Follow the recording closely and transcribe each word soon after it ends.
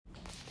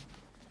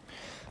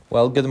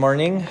Well, good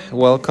morning.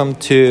 Welcome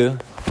to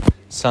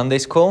Sunday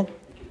School.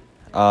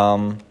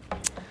 It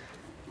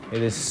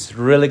is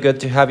really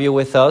good to have you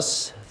with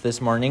us this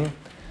morning.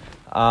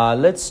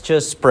 Let's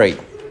just pray.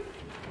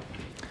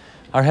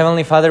 Our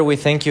Heavenly Father, we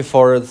thank you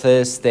for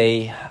this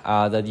day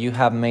that you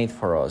have made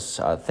for us.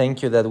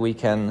 Thank you that we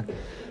can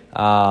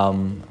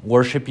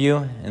worship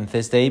you in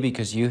this day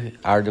because you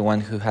are the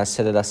one who has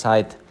set it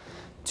aside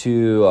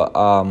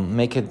to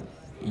make it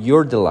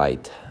your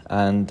delight.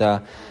 And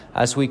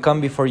as we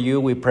come before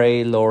you, we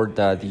pray, Lord,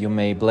 that you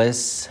may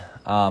bless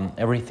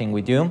everything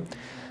we do.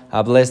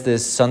 Bless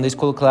this Sunday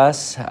school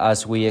class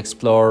as we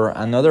explore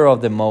another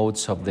of the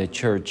modes of the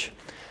church.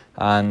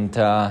 And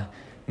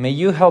may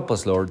you help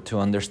us, Lord, to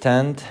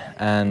understand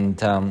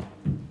and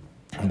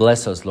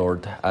bless us,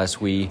 Lord, as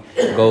we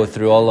go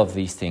through all of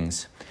these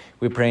things.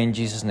 We pray in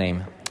Jesus'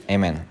 name.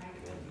 Amen.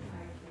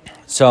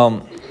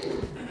 So,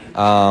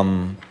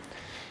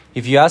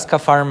 if you ask a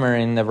farmer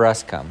in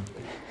Nebraska,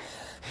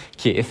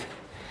 Keith,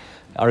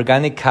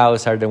 organic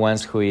cows are the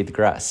ones who eat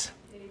grass.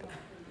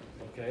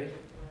 Okay.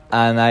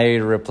 And I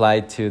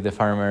replied to the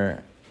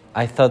farmer,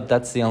 I thought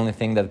that's the only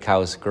thing that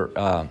cows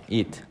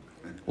eat.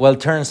 Well,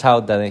 it turns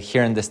out that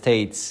here in the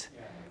States,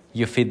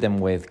 you feed them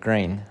with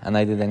grain, and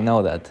I didn't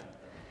know that.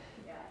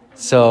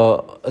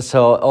 So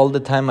all the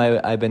time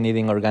I've been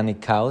eating organic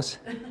cows,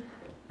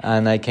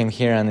 and I came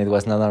here and it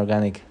was not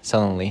organic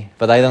suddenly.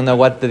 But I don't know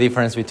what the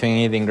difference between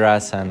eating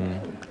grass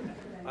and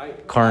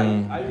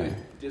corn. I would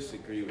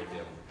disagree with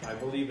him. I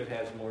believe it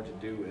has more to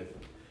do with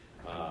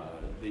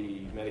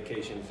the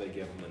medications they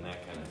give them and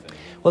that kind of thing.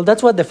 Well,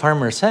 that's what the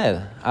farmer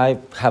said. I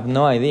have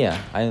no idea.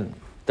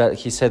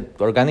 He said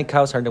organic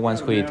cows are the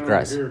ones who eat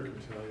grass. Yeah.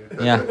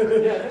 Yeah,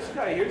 this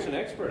guy here's an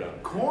expert on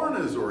it. Corn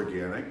is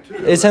organic too.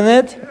 Isn't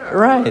it? Yeah,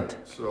 right.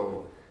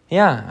 So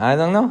yeah, I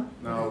don't know.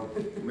 now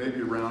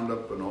maybe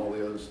Roundup and all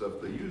the other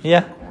stuff they use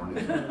Yeah. in corn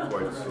isn't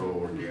quite so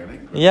organic.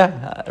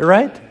 Yeah,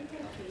 right?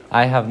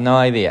 I have no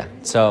idea.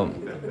 So,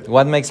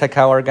 what makes a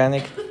cow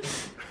organic?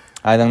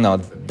 I don't know.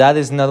 That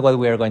is not what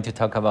we are going to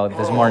talk about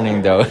this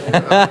morning, though.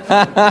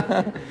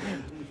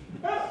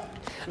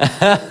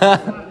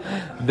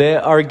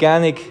 The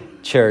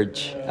organic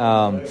church.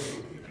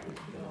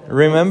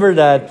 Remember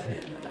that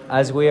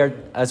as we are,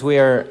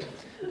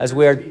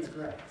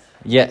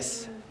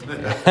 yes.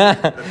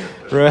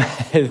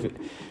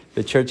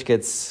 The church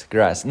gets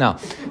grass. Now,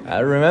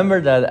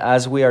 remember that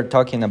as we are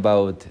talking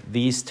about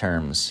these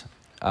terms,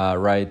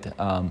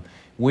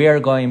 we are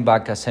going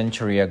back a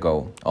century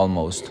ago,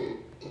 almost.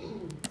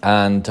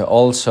 And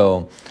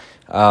also,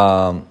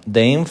 the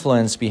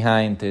influence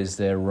behind is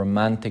the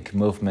Romantic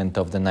movement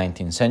of the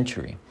 19th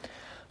century.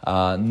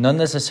 Not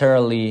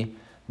necessarily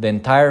the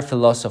entire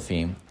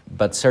philosophy,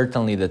 but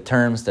certainly the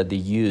terms that they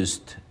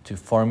used to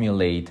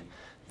formulate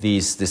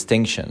these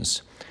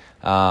distinctions.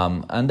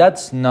 And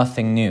that's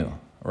nothing new,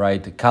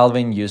 right?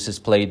 Calvin uses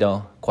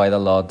Plato quite a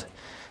lot,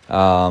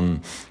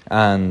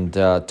 and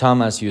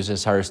Thomas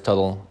uses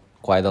Aristotle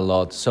quite a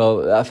lot.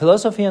 So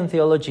philosophy and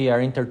theology are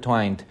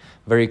intertwined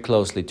very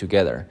closely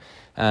together.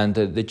 And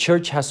the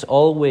church has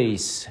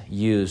always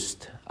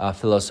used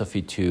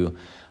philosophy to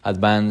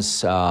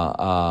advance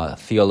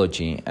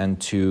theology and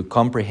to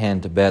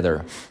comprehend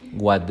better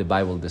what the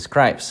Bible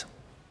describes.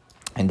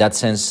 In that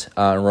sense,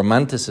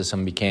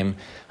 Romanticism became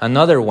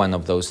another one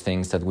of those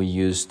things that we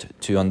used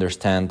to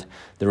understand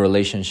the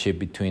relationship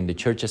between the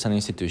church as an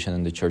institution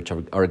and the church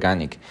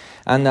organic.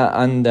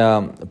 And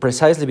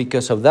precisely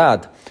because of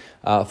that,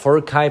 for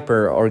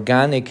Kuyper,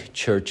 organic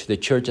church, the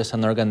church as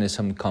an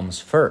organism comes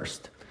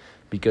first.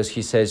 Because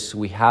he says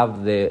we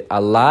have the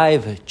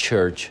alive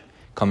church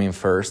coming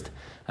first,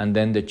 and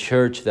then the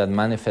church that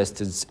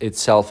manifests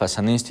itself as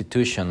an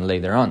institution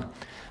later on.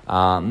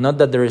 Not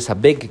that there is a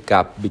big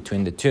gap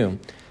between the two,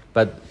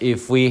 but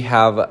if we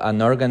have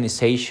an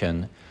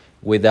organization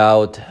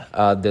without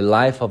the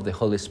life of the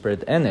Holy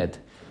Spirit in it,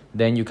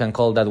 then you can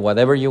call that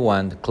whatever you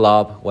want,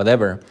 club,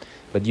 whatever,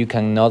 but you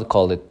cannot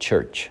call it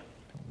church.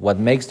 What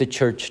makes the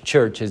church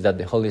church is that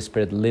the Holy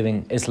Spirit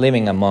is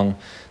living among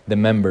the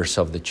members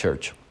of the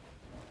church.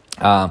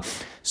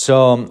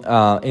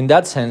 So in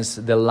that sense,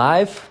 the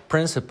life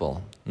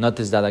principle,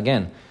 notice that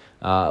again,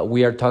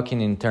 we are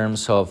talking in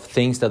terms of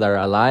things that are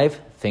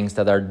alive, things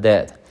that are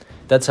dead.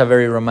 That's a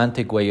very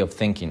romantic way of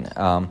thinking.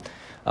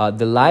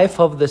 The life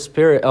of the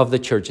Spirit of the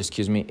church,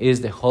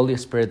 is the Holy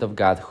Spirit of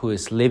God who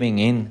is living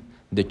in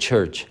the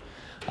church.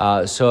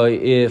 So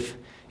if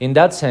in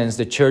that sense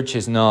the church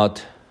is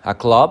not a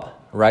club,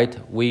 right?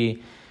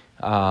 We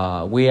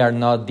are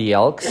not the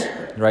Elks,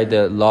 right?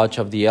 The Lodge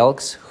of the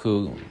Elks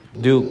who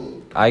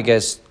do, I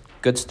guess,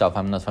 good stuff.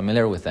 I'm not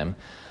familiar with them.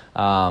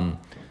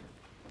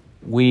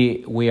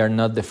 We are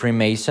not the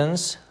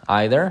Freemasons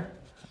either.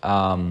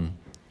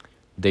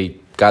 They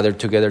gather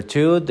together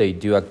too. They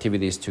do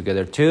activities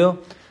together too.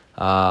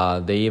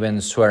 They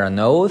even swear an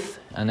oath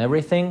and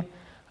everything.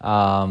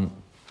 But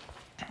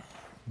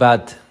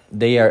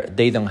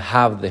they don't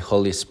have the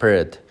Holy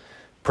Spirit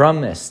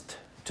promised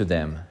to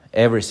them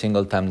every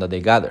single time that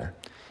they gather.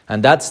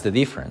 And that's the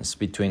difference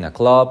between a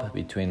club,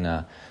 between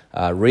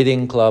a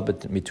reading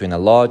club, between a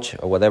lodge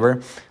or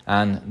whatever,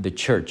 and the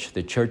church.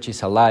 The church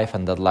is alive,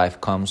 and that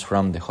life comes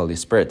from the Holy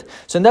Spirit.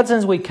 So in that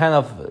sense, we kind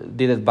of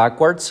did it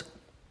backwards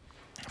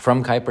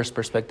from Kuyper's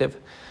perspective.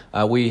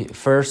 We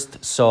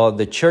first saw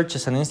the church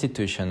as an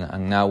institution,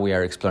 and now we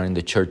are exploring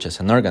the church as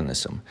an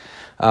organism.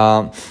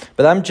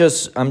 But I'm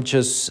just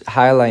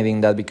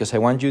highlighting that because I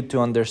want you to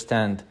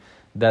understand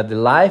that the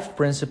life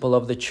principle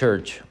of the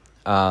church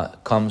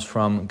comes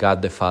from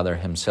God the Father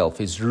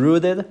himself. It's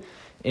rooted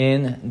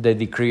in the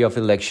decree of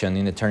election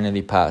in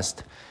eternity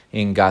past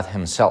in God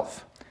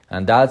himself.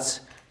 And that's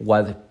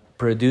what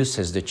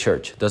produces the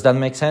church. Does that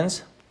make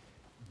sense?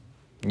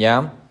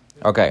 Yeah?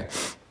 Okay.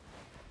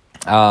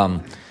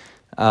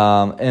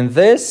 In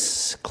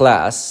this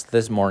class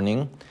this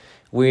morning,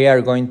 we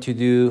are going to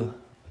do,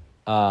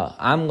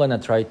 I'm going to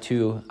try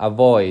to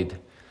avoid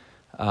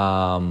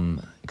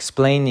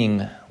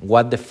explaining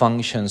what the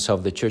functions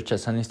of the church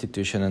as an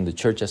institution and the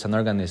church as an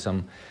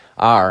organism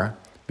are,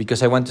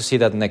 because I want to see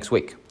that next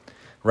week.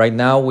 Right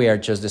now, we are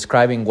just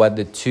describing what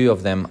the two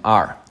of them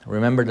are.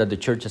 Remember that the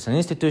church as an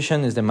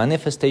institution is the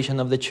manifestation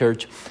of the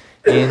church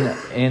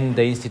in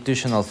the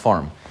institutional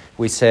form.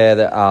 We said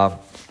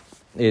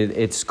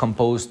it's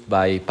composed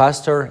by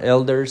pastor,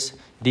 elders,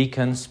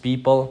 deacons,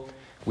 people.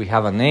 We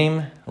have a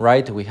name,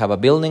 right? We have a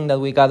building that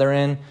we gather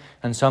in.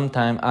 And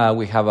sometimes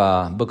we have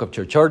a book of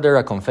church order,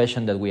 a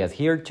confession that we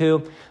adhere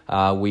to.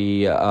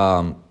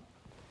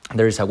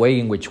 There is a way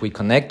in which we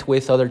connect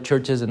with other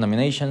churches,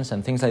 denominations,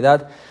 and things like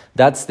that.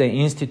 That's the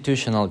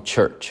institutional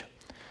church.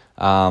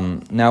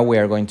 Now we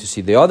are going to see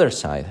the other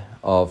side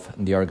of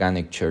the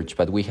organic church,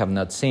 but we have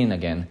not seen,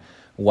 again,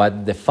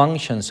 what the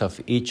functions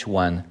of each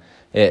one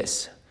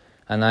is.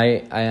 And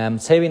I am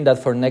saving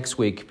that for next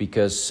week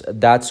because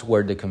that's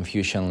where the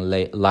confusion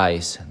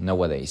lies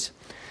nowadays.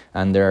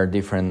 And there are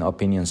different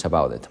opinions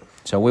about it.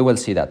 So we will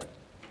see that.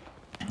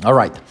 All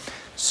right.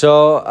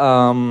 So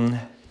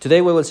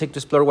today we will seek to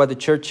explore what the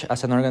church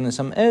as an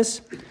organism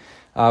is.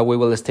 We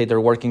will state their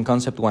working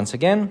concept once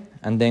again,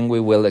 and then we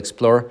will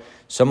explore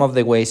some of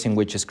the ways in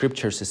which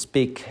scriptures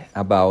speak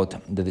about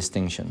the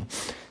distinction.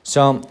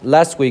 So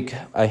last week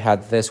I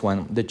had this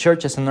one. The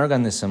church as an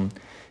organism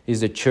is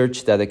the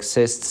church that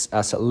exists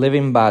as a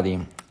living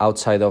body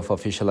outside of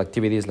official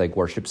activities like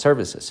worship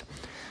services.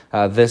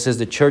 This is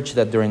the church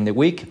that during the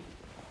week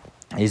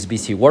is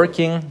busy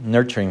working,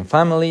 nurturing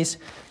families,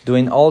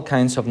 doing all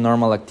kinds of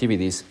normal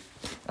activities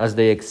as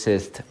they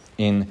exist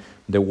in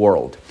the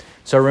world.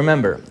 So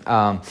remember,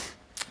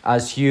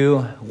 as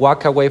you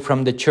walk away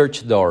from the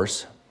church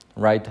doors,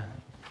 right,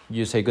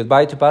 you say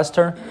goodbye to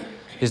pastor.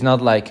 It's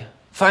not like,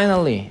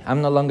 finally,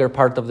 I'm no longer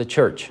part of the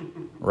church,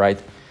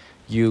 right?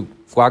 You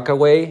walk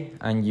away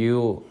and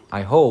you,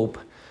 I hope,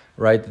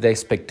 right, the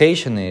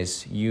expectation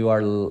is you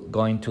are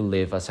going to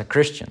live as a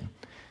Christian.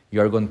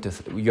 You are going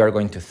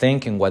to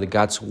think in what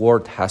God's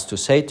word has to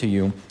say to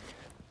you,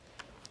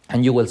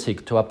 and you will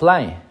seek to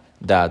apply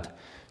that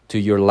to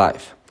your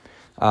life.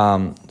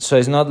 So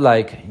it's not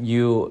like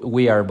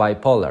we are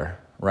bipolar,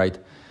 right?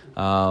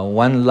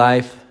 One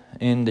life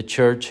in the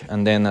church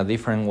and then a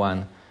different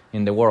one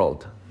in the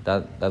world.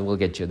 That will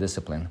get you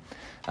discipline.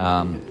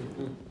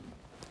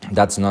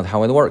 That's not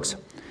how it works.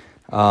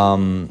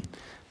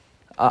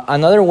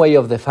 Another way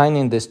of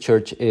defining this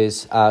church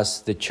is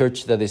as the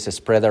church that is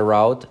spread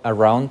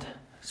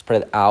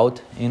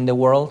out in the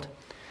world,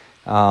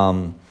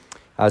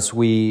 as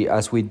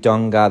we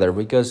don't gather,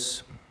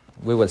 because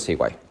we will see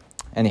why.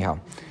 Anyhow,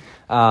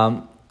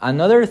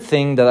 another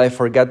thing that I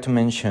forgot to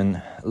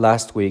mention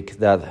last week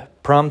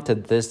that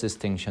prompted this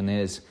distinction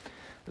is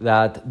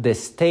that the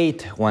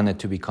state wanted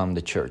to become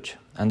the church,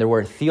 and there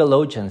were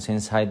theologians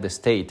inside the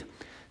state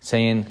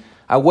saying,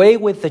 away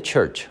with the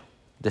church.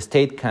 The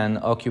state can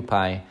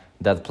occupy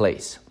that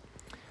place.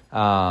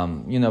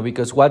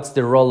 Because what's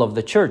the role of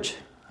the church?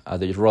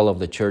 The role of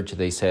the church,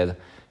 they said,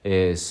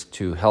 is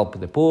to help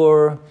the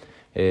poor,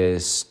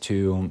 is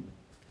to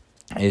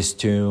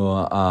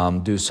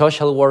do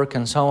social work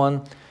and so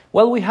on.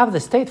 Well, we have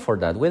the state for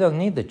that. We don't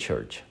need the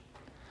church.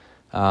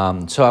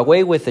 So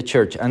away with the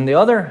church. And the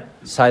other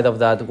side of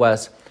that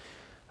was,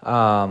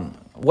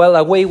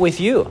 away with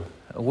you.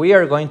 We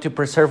are going to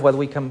preserve what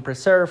we can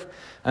preserve,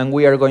 and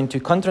we are going to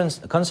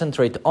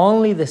concentrate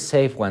only the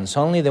safe ones,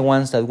 only the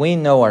ones that we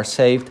know are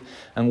saved,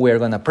 and we are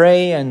going to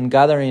pray and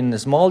gather in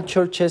small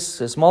churches,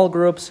 small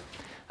groups,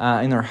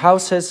 in our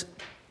houses,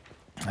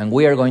 and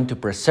we are going to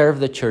preserve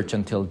the church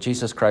until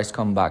Jesus Christ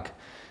comes back,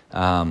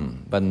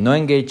 but no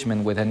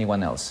engagement with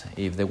anyone else.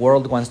 If the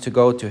world wants to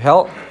go to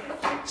hell,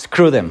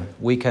 screw them.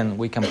 We can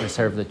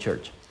preserve the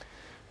church.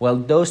 Well,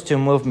 those two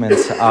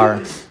movements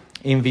are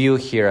in view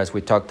here as we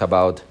talk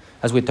about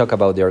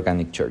the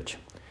organic church.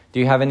 Do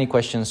you have any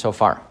questions so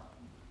far?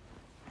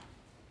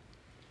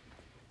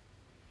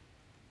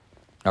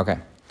 Okay.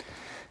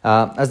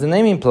 As the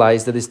name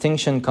implies, the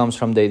distinction comes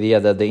from the idea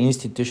that the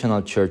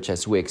institutional church,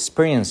 as we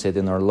experience it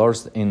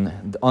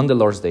on the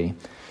Lord's Day,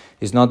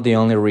 is not the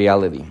only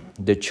reality.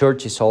 The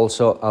church is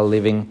also a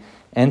living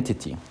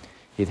entity.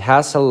 It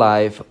has a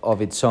life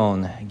of its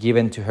own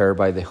given to her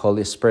by the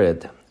Holy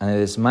Spirit, and it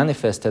is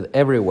manifested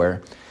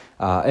everywhere,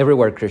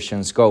 everywhere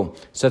Christians go.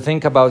 So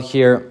think about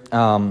here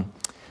a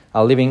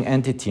living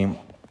entity.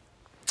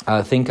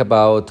 Think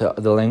about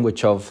the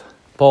language of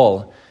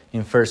Paul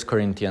in 1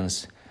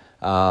 Corinthians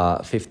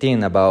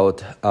 15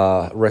 about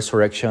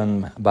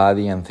resurrection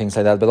body and things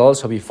like that. But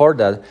also before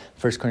that,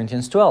 1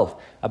 Corinthians 12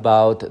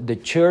 about the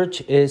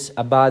church is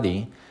a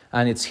body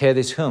and its head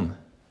is whom?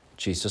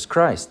 Jesus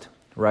Christ,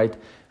 right?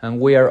 And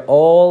we are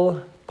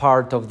all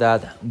part of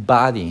that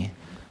body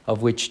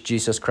of which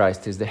Jesus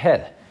Christ is the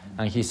head.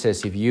 And he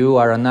says, if you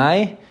are an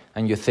eye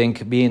and you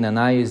think being an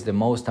eye is the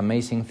most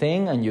amazing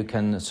thing and you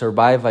can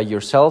survive by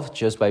yourself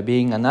just by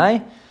being an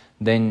eye,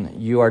 then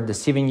you are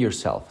deceiving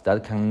yourself.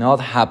 That cannot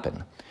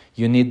happen.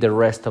 You need the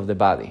rest of the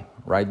body,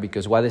 right?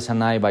 Because what is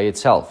an eye by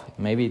itself?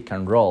 Maybe it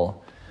can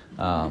roll,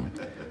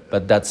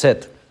 but that's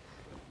it.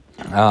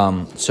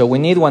 So we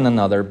need one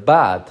another,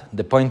 but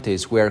the point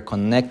is we are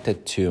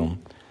connected to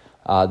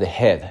the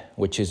head,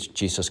 which is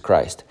Jesus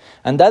Christ.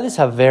 And that is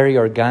a very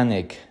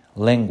organic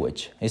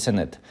language, isn't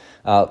it?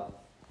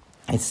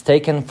 It's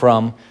taken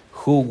from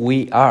who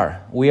we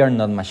are. We are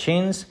not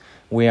machines.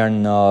 We are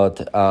not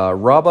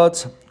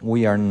robots.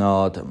 We are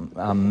not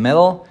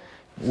metal.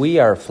 We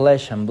are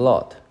flesh and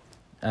blood.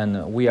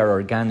 And we are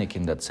organic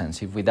in that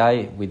sense. If we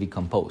die, we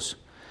decompose.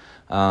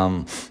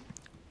 And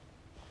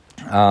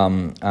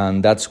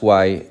that's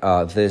why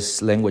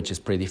this language is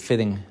pretty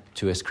fitting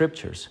to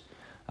scriptures.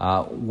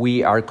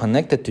 We are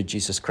connected to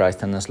Jesus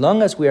Christ, and as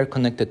long as we are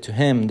connected to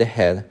Him, the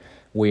head,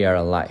 we are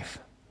alive.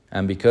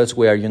 And because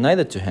we are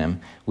united to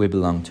Him, we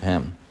belong to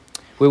Him.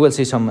 We will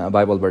see some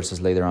Bible verses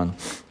later on.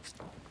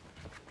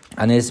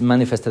 And it's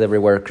manifested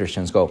everywhere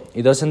Christians go.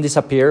 It doesn't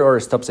disappear or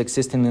stops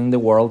existing in the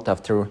world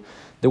after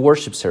the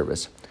worship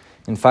service.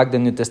 In fact, the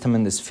New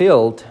Testament is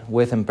filled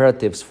with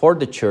imperatives for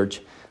the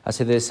church as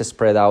it is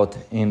spread out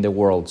in the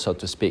world, so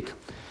to speak.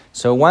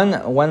 So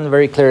one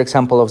very clear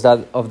example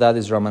of that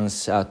is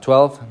Romans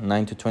 12,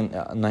 9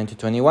 to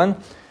 21.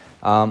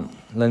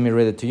 Let me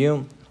read it to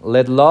you.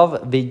 Let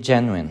love be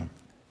genuine.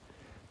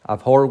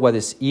 Abhor what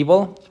is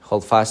evil,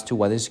 hold fast to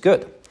what is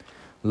good.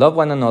 Love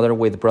one another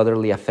with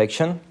brotherly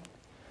affection.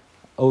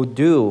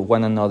 Outdo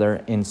one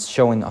another in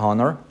showing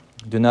honor.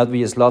 Do not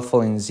be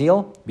slothful in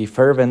zeal. Be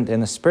fervent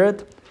in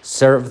spirit.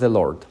 Serve the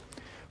Lord.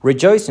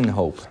 Rejoice in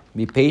hope.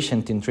 Be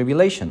patient in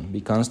tribulation.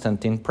 Be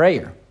constant in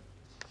prayer.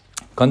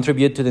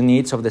 Contribute to the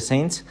needs of the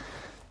saints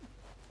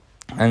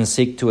and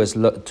seek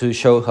to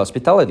show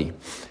hospitality.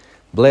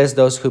 Bless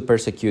those who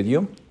persecute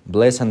you.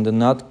 Bless and do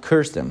not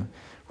curse them.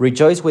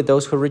 Rejoice with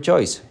those who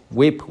rejoice.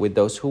 Weep with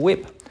those who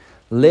weep.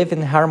 Live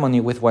in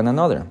harmony with one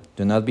another.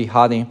 Do not be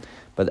haughty,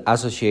 but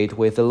associate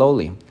with the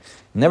lowly.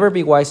 Never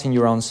be wise in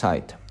your own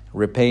sight.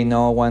 Repay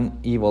no one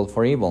evil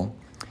for evil.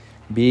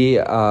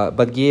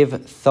 But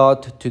give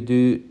thought to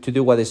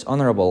do what is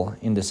honorable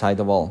in the sight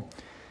of all.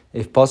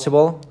 If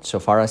possible, so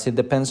far as it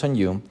depends on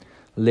you,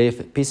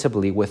 live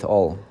peaceably with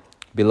all.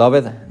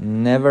 Beloved,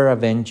 never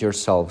avenge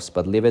yourselves,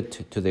 but leave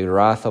it to the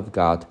wrath of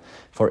God.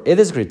 For it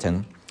is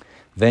written,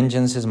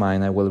 vengeance is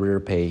mine, I will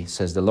repay,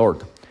 says the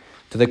Lord.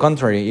 To the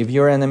contrary, if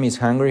your enemy is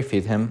hungry,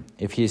 feed him.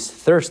 If he is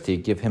thirsty,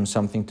 give him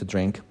something to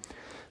drink.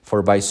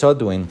 For by so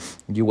doing,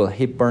 you will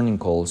heap burning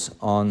coals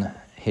on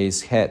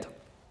his head.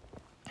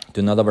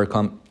 Do not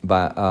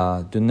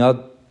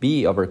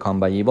be overcome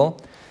by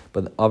evil,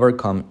 but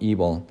overcome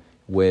evil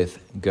with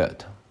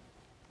good.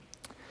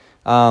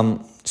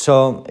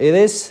 So it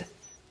is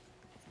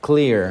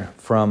clear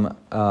from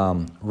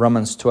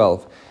Romans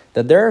 12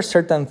 that there are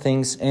certain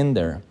things in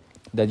there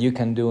that you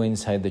can do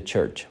inside the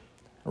church,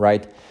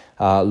 right?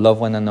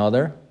 Love one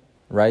another,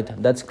 right?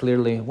 That's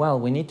clearly, well,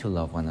 we need to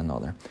love one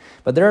another.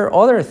 But there are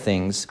other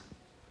things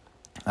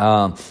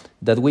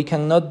that we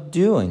cannot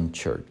do in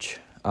church.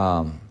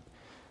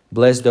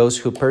 Bless those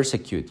who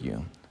persecute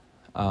you.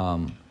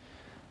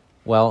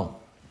 Well,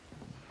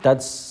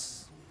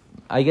 that's,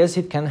 I guess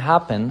it can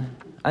happen,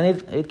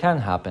 and it can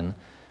happen.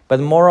 But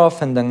more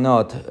often than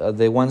not,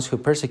 the ones who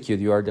persecute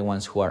you are the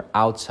ones who are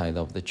outside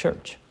of the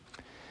church.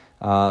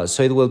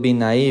 So it will be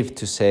naive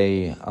to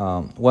say,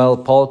 well,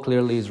 Paul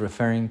clearly is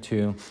referring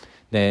to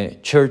the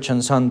church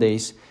on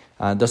Sundays,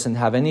 doesn't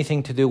have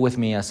anything to do with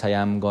me as I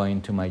am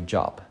going to my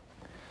job.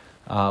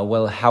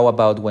 Well, how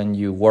about when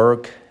you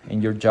work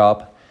in your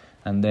job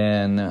and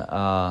then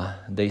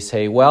they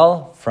say,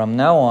 well, from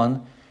now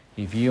on,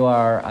 if you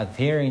are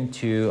adhering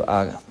to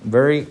a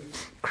very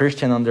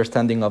Christian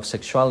understanding of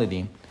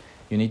sexuality,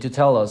 you need to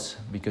tell us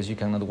because you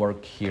cannot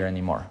work here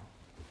anymore.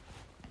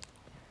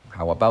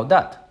 How about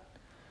that?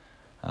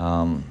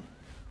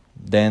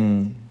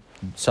 Then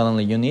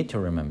suddenly you need to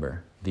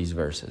remember these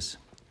verses,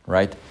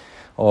 right?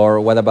 Or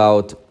what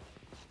about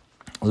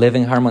live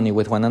in harmony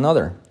with one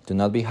another? Do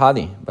not be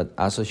haughty, but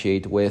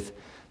associate with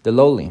the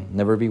lowly.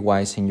 Never be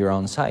wise in your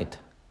own sight.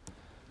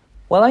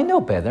 Well, I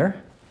know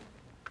better,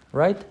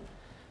 right?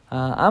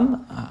 I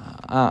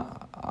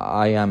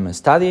am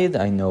studied.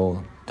 I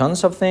know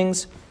tons of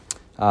things.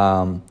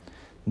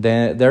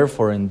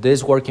 Therefore, in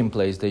this working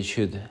place, they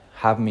should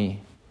have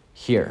me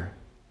here,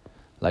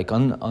 like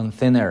on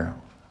thin air.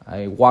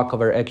 I walk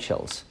over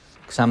eggshells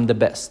because I'm the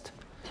best.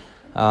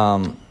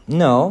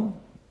 No,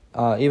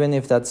 even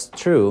if that's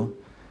true,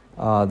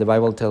 the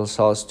Bible tells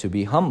us to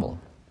be humble,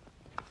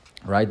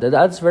 right?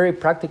 That's very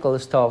practical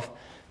stuff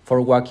for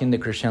walking the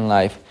Christian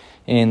life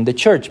in the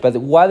church. But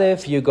what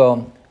if you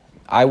go,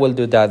 I will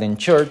do that in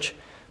church,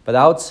 but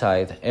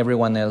outside,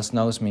 everyone else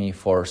knows me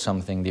for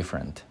something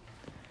different?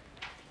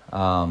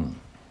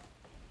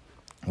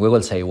 We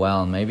will say,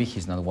 well, maybe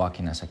he's not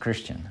walking as a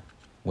Christian.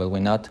 Will we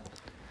not?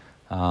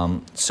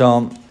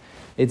 So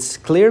it's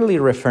clearly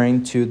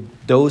referring to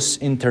those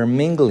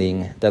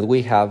intermingling that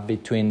we have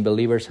between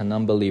believers and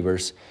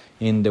unbelievers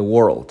in the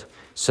world.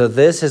 So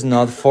this is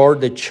not for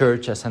the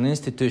church as an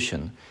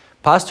institution.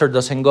 Pastor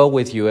doesn't go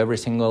with you every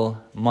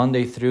single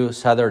Monday through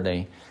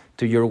Saturday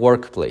to your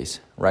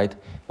workplace, right?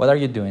 What are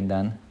you doing,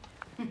 Dan?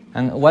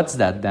 And what's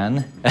that,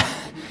 Dan?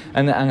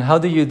 and how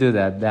do you do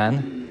that,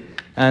 Dan?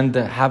 And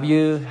have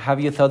you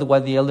thought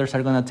what the elders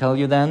are going to tell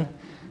you then?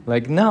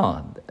 Like,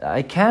 no,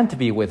 I can't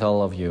be with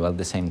all of you at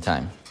the same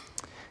time.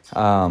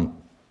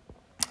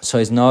 So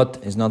it's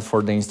not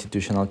for the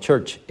institutional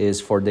church.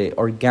 It's for the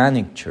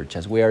organic church.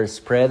 As we are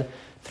spread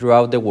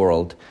throughout the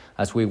world,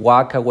 as we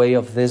walk away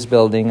of this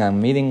building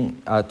and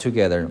meeting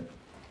together,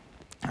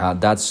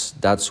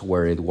 that's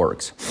where it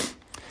works.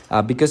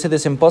 Because it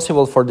is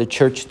impossible for the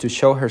church to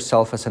show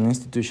herself as an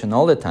institution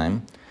all the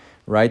time,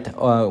 right?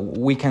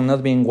 We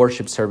cannot be in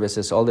worship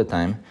services all the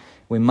time.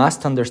 We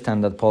must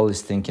understand that Paul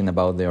is thinking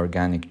about the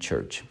organic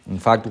church. In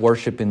fact,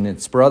 worship in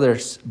its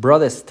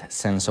broadest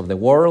sense of the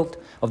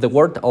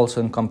word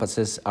also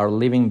encompasses our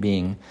living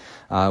being,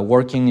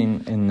 working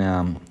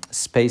in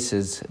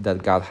spaces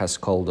that God has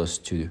called us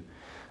to.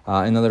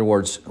 In other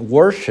words,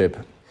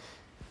 worship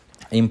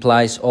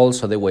implies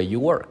also the way you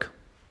work,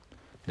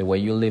 the way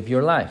you live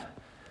your life.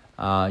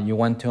 You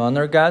want to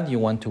honor God, you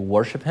want to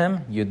worship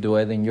Him, you do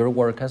it in your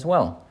work as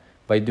well,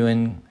 by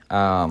doing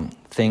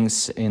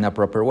things in a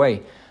proper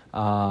way.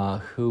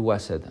 Who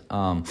was it?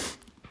 A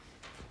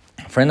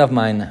friend of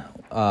mine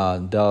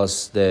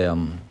does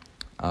the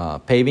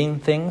paving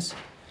things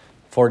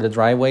for the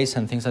driveways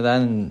and things like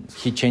that, and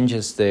he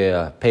changes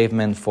the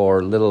pavement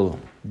for little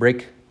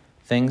brick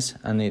things,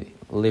 and it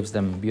leaves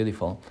them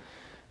beautiful.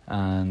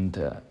 And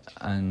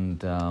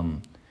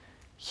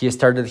he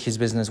started his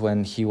business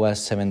when he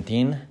was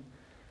 17,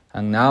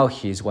 and now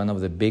he's one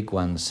of the big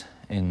ones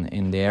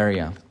in the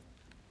area.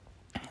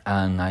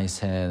 And I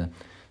said,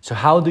 so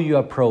how do you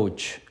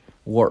approach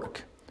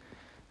work?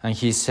 And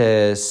he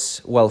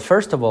says, well,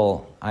 first of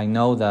all, I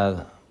know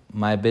that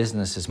my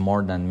business is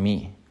more than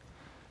me.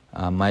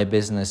 My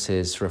business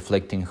is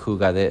reflecting who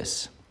God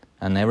is.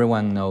 And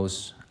everyone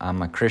knows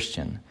I'm a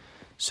Christian.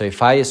 So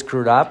if I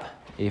screwed up,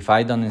 if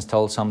I don't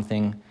install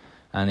something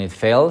and it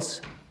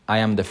fails, I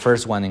am the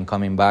first one in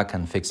coming back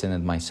and fixing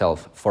it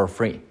myself for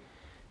free,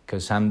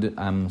 because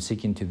I'm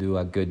seeking to do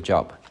a good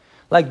job.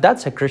 Like,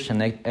 that's a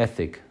Christian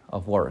ethic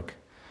of work.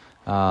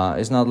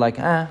 It's not like,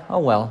 oh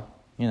well,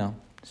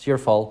 it's your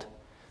fault.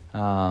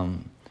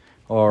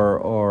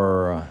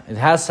 Or it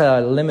has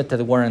a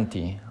limited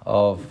warranty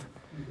of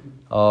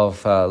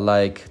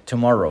like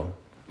tomorrow.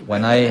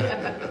 When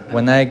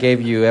I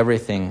gave you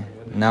everything,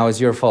 now it's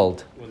your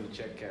fault. When the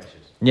check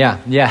cashes. Yeah.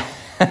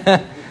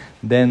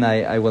 Then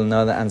I will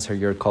not answer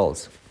your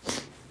calls.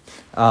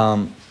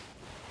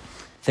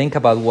 Think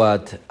about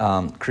what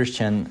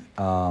Christian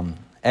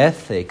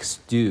ethics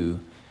do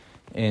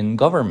in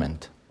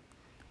government,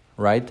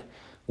 right?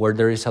 Where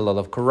there is a lot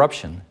of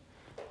corruption.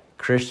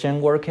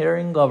 Christian worker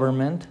in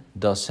government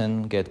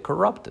doesn't get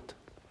corrupted.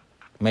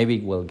 Maybe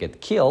will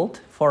get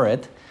killed for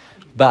it,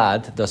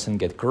 but doesn't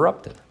get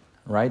corrupted,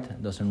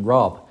 right? Doesn't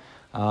rob.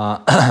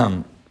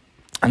 And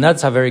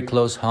that's a very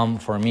close home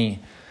for me,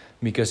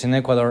 because in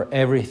Ecuador,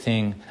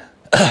 everything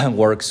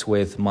works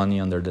with money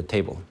under the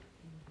table.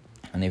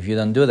 And if you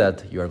don't do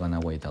that, you are going to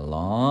wait a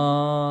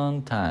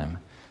long time.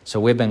 So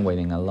we've been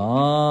waiting a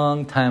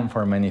long time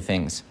for many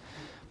things.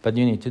 But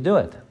you need to do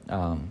it.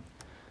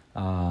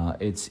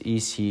 It's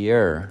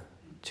easier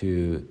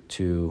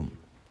to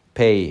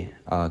pay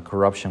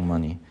corruption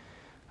money.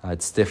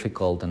 It's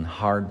difficult and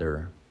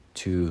harder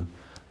to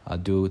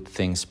do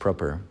things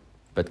proper.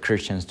 But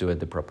Christians do it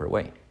the proper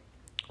way,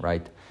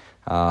 right?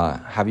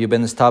 Have you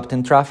been stopped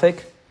in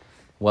traffic?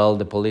 Well,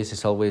 the police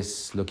is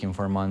always looking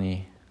for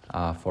money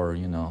for,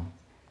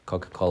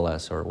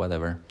 Coca-Colas or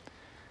whatever.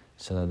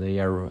 So they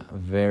are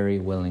very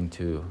willing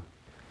to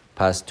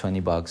pass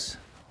 $20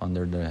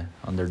 under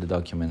the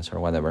documents or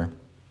whatever.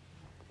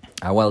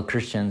 Well,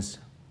 Christians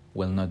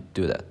will not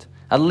do that.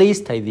 At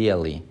least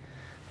ideally,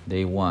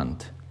 they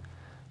won't.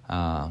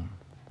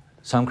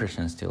 Some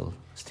Christians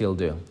still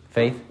do.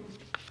 Faith?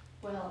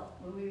 Well,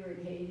 when we were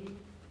in Haiti,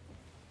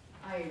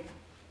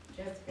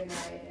 Jessica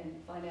and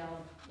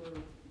Fidel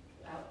were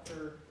out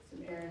for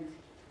some errands,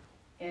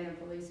 and a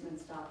policeman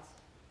stops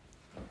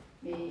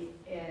me,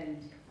 and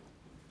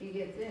he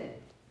gets in.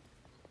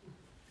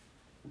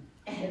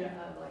 And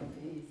I'm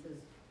like, he says,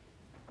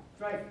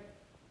 drive,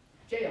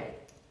 jail.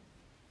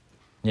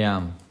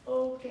 Yeah.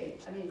 Okay,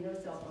 no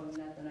cell phone,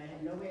 nothing. I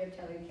had no way of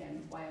telling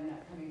him why I'm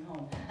not coming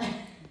home.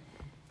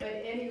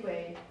 But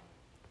anyway,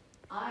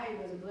 I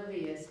was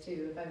oblivious to,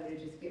 if I would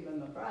have just given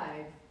him a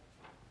bribe,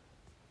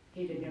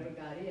 he'd have never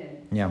got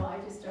in. Yeah. So I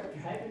just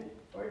started driving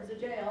towards the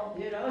jail,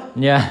 you know?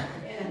 Yeah.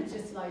 And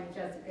just like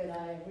Jessica and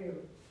I, we were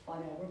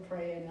fun out, we're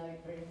praying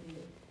like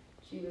crazy.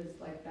 She was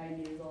like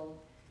 9 years old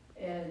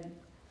and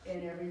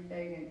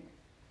everything. And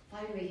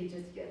finally he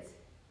just gets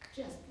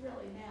just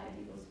really mad.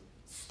 He goes,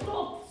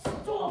 stop,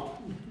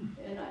 stop.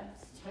 And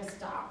I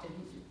stopped and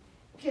he just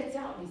gets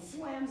out and he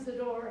slams the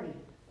door and he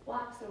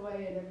walks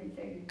away and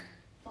everything.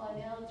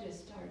 Fonell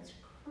just starts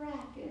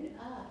cracking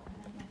up.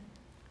 And I'm like,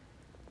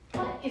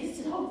 but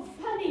it's so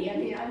funny. I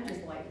mean, I'm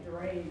just like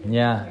drained.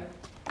 Yeah. Like,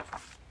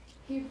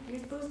 you're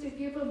supposed to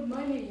give him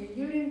money.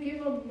 You didn't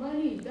give him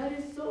money. That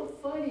is so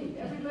funny.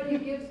 Everybody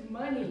gives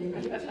money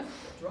and you just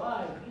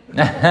drive. You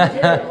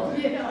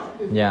know?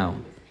 Yeah.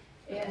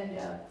 And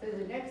so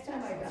the next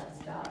time I got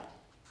stopped,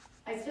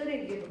 I still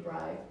didn't give a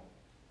bribe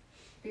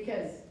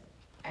because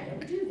I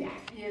don't do that,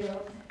 you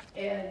know.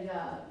 And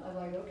I'm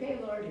like, okay,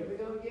 Lord, here we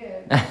go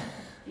again.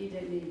 He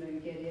didn't even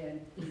get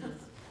in.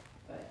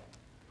 But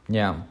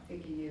Yeah. I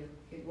think he knew.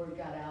 His word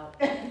got out.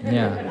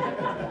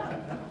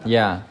 Yeah.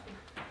 Yeah.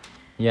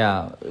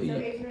 Yeah. So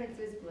ignorance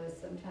is bliss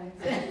sometimes.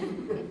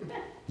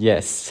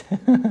 Yes.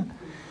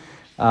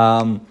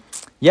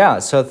 Yeah,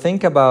 so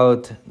think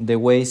about the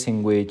ways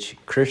in which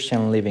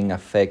Christian living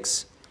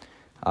affects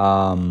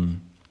the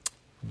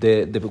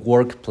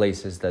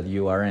workplaces that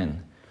you are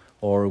in,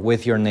 or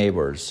with your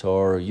neighbors,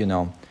 or, you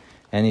know,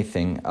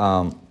 anything.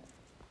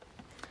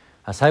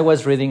 As I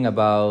was reading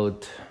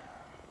about,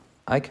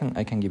 I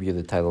can give you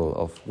the title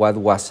of what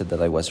was it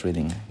that I was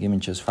reading. Give me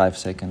just 5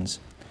 seconds.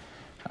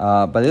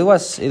 But it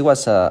was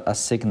a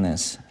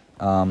sickness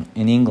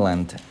in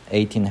England,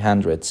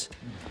 1800s.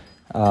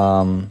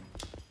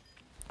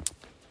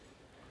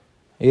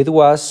 It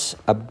was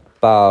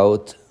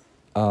about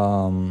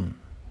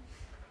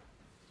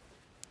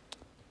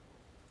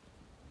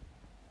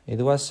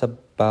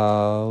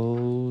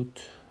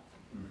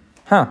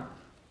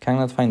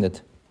cannot find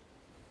it.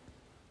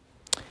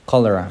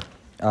 Cholera.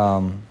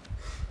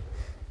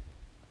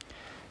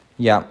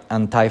 Yeah,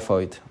 and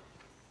typhoid.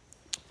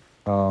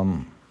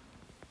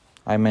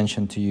 I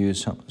mentioned to you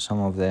some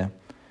of the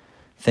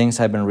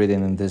things I've been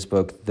reading in this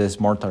book, this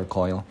Mortar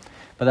Coil.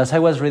 But as I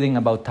was reading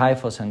about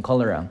typhus and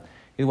cholera,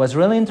 it was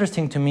really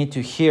interesting to me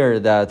to hear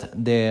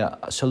that the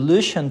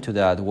solution to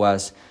that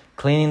was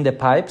cleaning the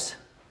pipes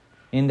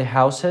in the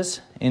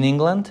houses in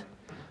England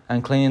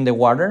and cleaning the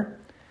water.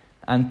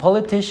 And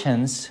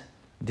politicians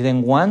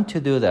didn't want to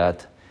do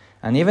that.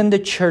 And even the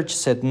church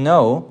said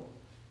no,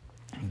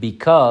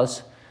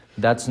 because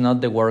that's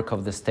not the work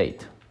of the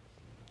state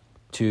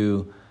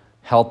to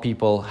help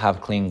people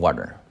have clean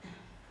water.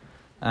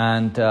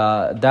 And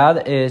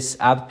that is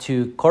up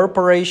to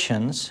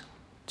corporations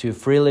to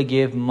freely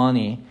give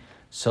money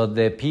so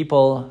the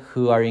people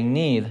who are in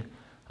need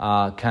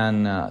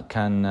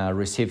can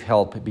receive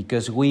help,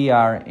 because we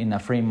are in a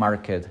free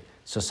market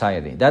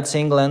society. That's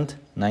England,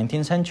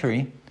 19th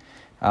century.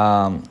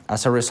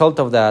 As a result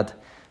of that,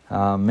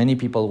 many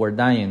people were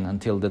dying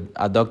until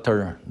a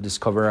doctor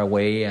discovered a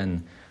way,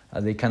 and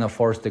they kind of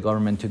forced the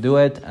government to do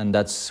it, and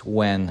that's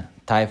when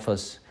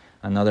typhus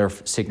and other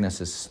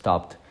sicknesses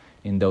stopped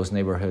in those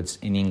neighborhoods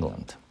in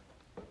England.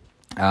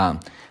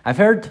 I've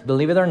heard,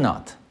 believe it or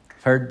not,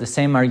 I've heard the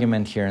same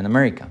argument here in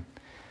America.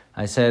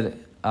 I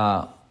said,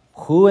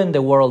 who in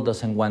the world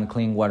doesn't want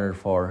clean water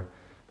for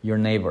your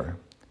neighbor?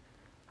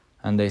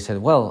 And they said,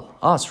 well,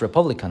 us,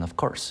 Republican, of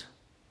course.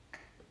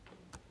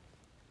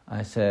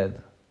 I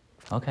said,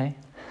 okay.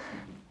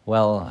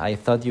 Well, I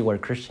thought you were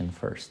Christian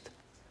first.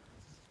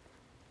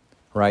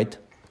 Right?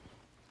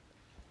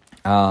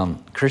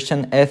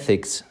 Christian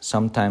ethics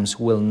sometimes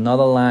will not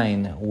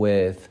align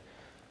with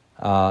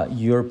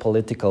your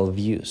political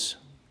views.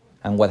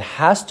 And what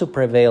has to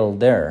prevail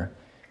there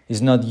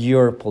is not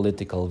your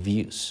political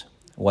views,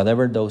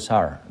 whatever those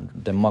are,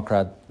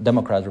 Democrat,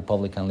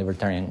 Republican,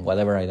 Libertarian,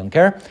 whatever, I don't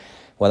care.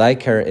 What I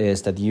care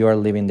is that you are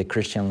living the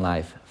Christian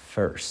life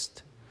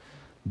first.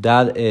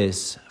 That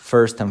is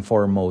first and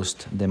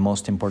foremost the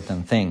most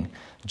important thing.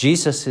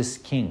 Jesus is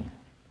King,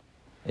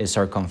 is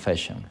our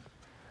confession.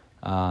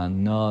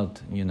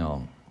 Not,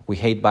 we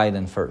hate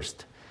Biden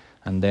first,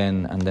 and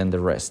then the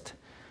rest,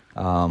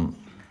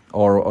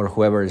 or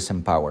whoever is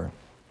in power.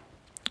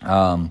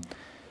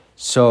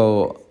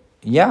 So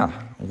yeah,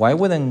 why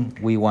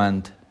wouldn't we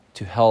want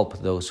to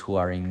help those who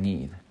are in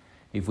need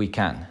if we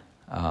can,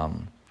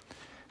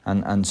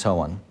 and so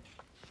on?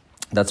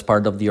 That's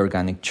part of the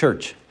organic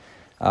church.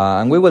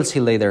 And we will see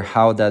later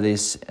how that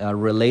is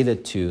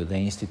related to the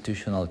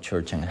institutional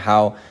church and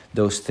how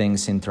those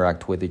things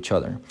interact with each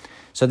other.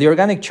 So the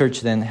organic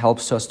church then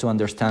helps us to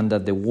understand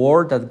that the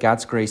war that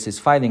God's grace is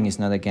fighting is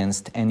not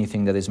against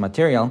anything that is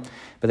material,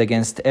 but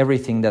against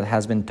everything that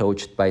has been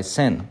touched by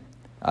sin.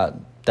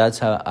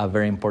 That's a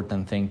very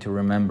important thing to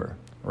remember,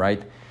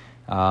 right?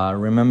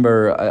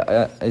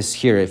 Remember, is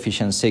here,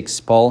 Ephesians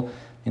 6. Paul,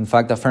 in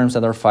fact, affirms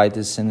that our fight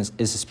is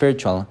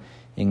spiritual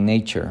in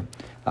nature.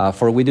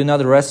 For we do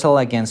not wrestle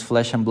against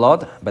flesh and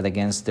blood, but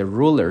against the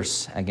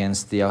rulers,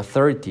 against the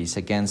authorities,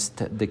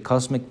 against the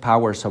cosmic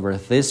powers over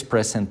this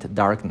present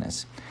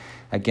darkness,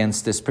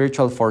 against the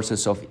spiritual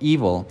forces of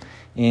evil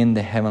in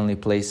the heavenly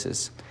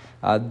places.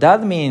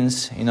 That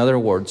means, in other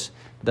words,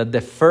 that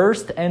the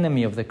first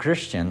enemy of the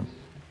Christian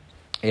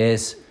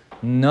is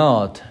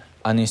not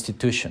an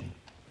institution.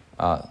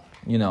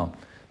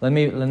 Let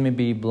me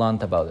be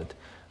blunt about it.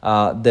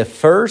 The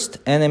first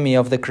enemy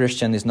of the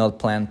Christian is not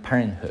Planned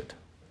Parenthood,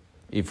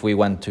 if we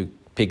want to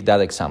pick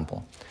that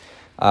example.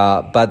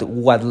 But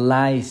what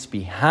lies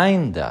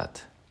behind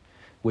that,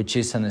 which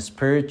is a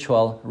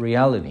spiritual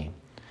reality.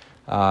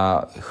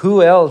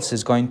 Who else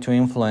is going to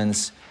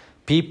influence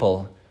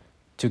people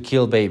to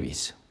kill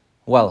babies?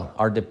 Well,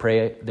 our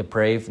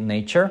depraved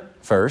nature,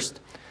 first,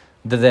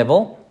 the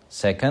devil,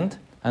 second,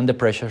 and the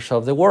pressures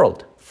of the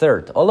world,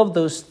 third. All of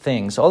those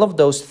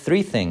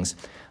three things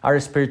are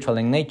spiritual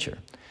in nature.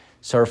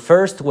 So our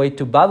first way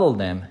to battle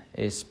them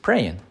is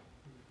praying.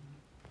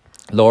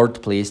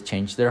 Lord, please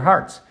change their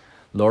hearts.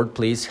 Lord,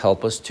 please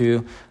help us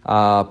to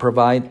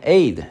provide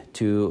aid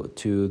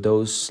to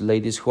those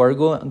ladies who are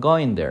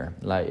going there.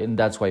 And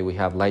that's why we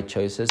have Light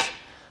Choices,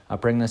 a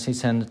pregnancy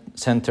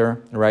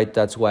center, right?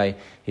 That's why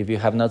if you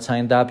have not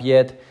signed up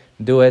yet,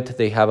 do it.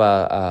 They have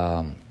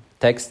a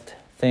text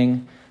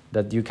thing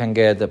that you can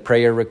get the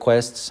prayer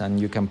requests and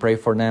you can pray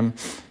for them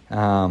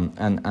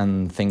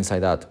and things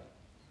like that.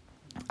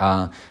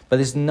 But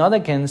it's not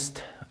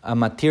against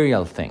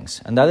material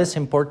things, and that is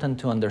important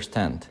to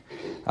understand.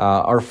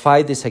 Our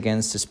fight is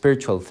against the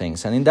spiritual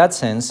things, and in that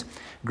sense,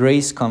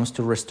 grace comes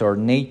to restore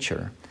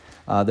nature.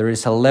 There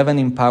is a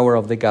leavening power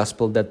of the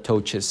gospel that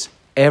touches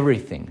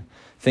everything.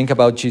 Think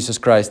about Jesus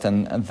Christ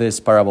and this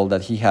parable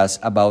that he has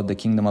about the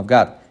kingdom of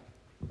God.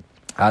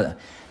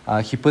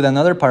 He put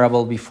another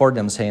parable before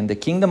them saying, the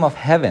kingdom of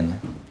heaven,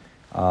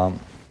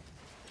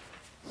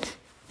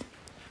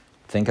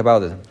 think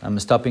about it. I'm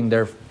stopping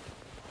there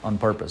on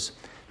purpose.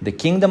 The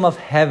kingdom of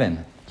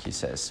heaven, he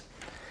says,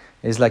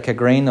 is like a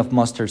grain of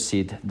mustard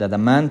seed that a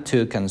man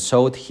took and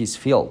sowed his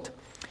field.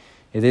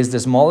 It is the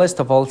smallest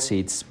of all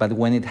seeds, but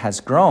when it has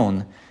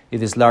grown,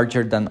 it is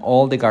larger than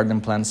all the garden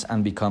plants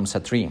and becomes a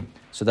tree,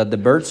 so that the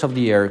birds of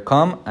the air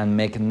come and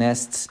make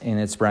nests in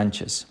its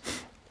branches.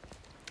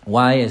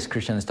 Why is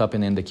Cristian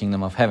stopping in the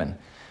kingdom of heaven?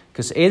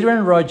 Because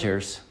Adrian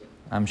Rogers,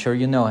 I'm sure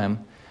you know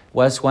him,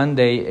 was one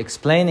day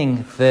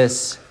explaining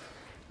this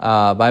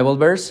Bible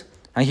verse,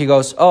 and he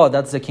goes, oh,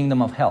 that's the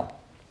kingdom of hell.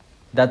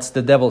 That's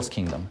the devil's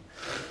kingdom.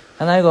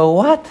 And I go,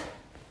 what?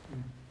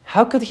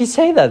 How could he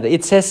say that?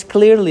 It says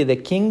clearly the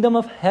kingdom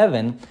of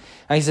heaven.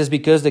 And he says,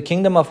 because the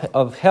kingdom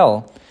of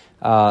hell,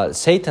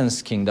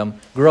 Satan's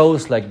kingdom,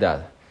 grows like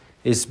that.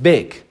 It's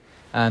big.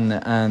 And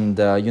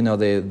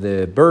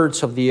the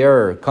birds of the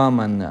air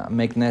come and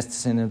make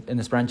nests in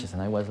its branches.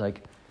 And I was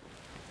like,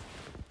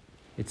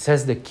 it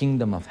says the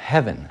kingdom of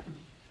heaven.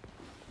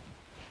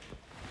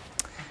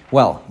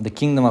 Well, the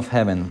kingdom of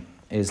heaven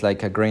is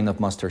like a grain of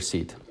mustard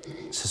seed.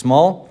 It's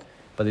small,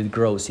 but it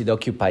grows. It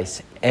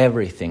occupies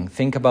everything.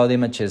 Think about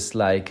images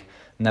like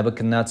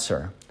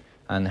Nebuchadnezzar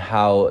and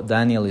how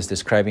Daniel is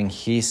describing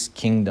his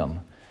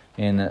kingdom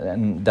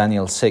in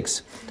Daniel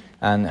 6,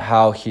 and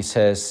how he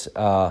says,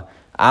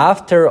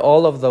 after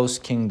all of those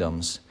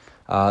kingdoms,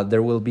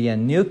 there will be a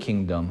new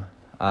kingdom,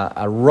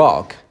 a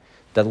rock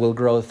that will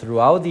grow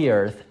throughout the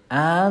earth,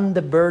 and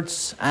the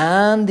birds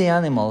and the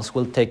animals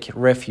will take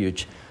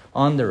refuge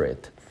under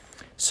it.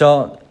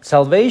 So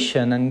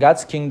salvation and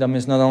God's kingdom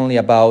is not only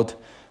about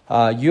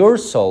your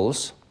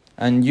souls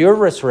and your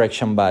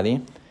resurrection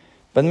body,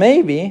 but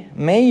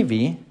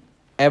maybe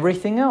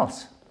everything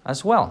else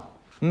as well.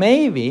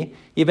 Maybe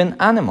even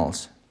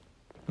animals.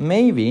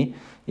 Maybe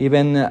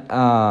even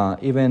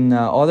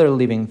other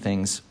living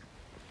things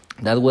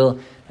that will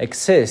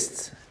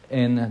exist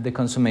in the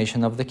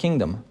consummation of the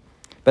kingdom.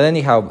 But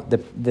anyhow,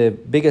 the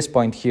biggest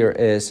point here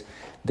is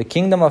the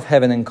kingdom of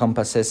heaven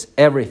encompasses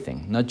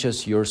everything, not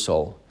just your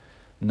soul,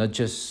 not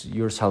just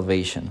your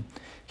salvation.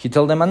 He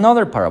told them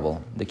another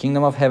parable. The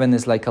kingdom of heaven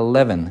is like a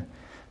leaven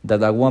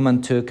that a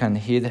woman took and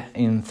hid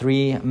in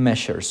 3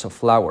 measures of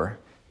flour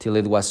till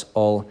it was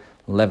all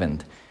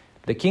leavened.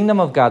 The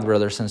kingdom of God,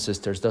 brothers and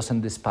sisters,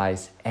 doesn't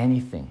despise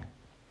anything.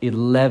 It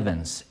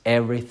leavens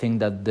everything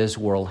that this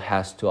world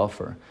has to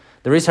offer.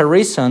 There is a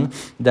reason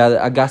that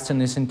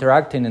Augustine is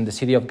interacting in the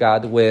city of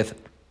God with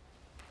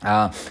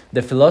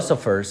the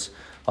philosophers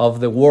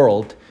of the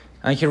world.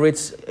 And he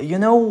reads,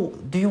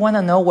 do you want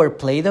to know where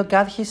Plato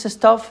got his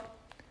stuff?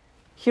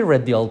 He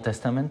read the Old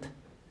Testament.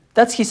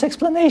 That's his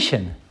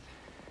explanation.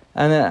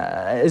 And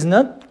it's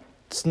not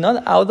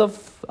out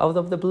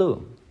of the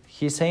blue.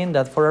 He's saying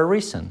that for a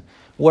reason.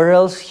 Where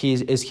else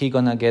is he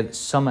going to get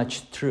so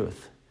much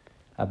truth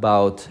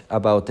about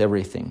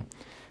everything?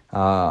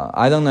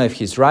 I don't know if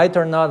he's right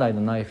or not. I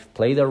don't know if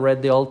Plato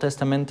read the Old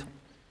Testament.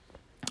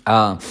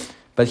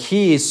 But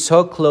he is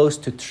so close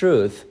to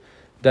truth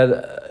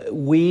that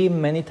we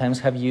many times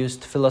have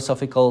used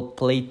philosophical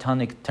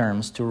Platonic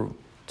terms to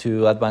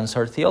advance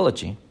our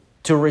theology,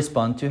 to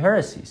respond to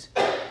heresies.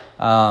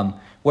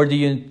 Where do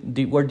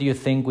you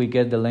think we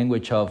get the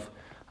language of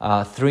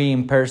three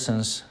in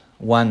persons,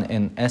 one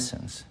in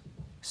essence?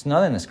 It's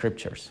not in the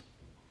scriptures.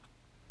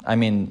 I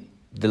mean,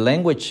 the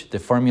language, the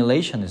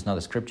formulation is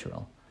not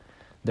scriptural.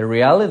 The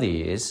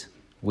reality is,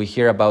 we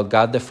hear about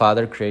God the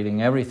Father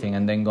creating everything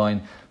and then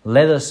going,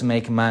 let us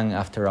make man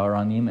after our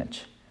own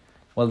image.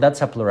 Well,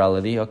 that's a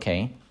plurality,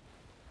 okay.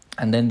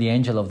 And then the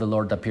angel of the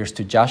Lord appears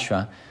to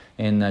Joshua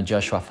in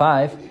Joshua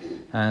 5,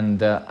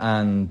 and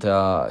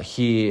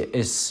he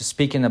is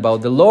speaking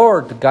about the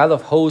Lord, God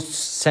of hosts,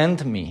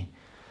 sent me.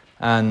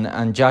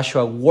 And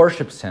Joshua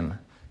worships him.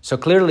 So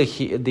clearly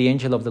the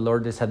angel of the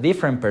Lord is a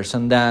different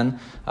person than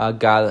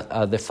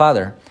God the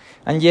Father.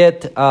 And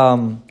yet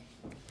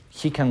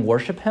he can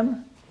worship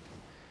him?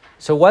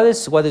 So what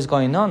is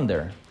going on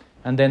there?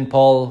 And then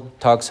Paul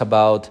talks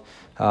about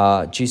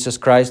Jesus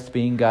Christ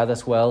being God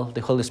as well,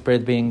 the Holy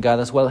Spirit being God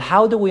as well.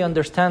 How do we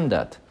understand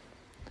that?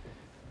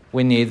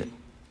 We need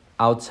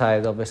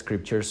outside of the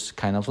scriptures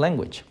kind of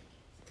language.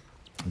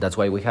 That's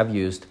why we have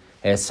used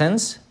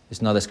essence.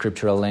 It's not a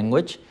scriptural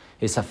language.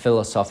 It's a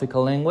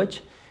philosophical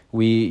language.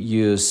 We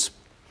use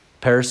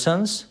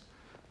persons.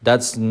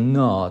 That's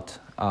not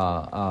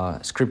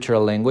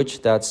scriptural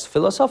language. That's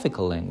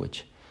philosophical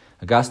language.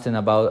 Augustine,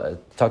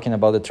 talking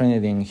about the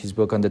Trinity in his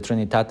book on the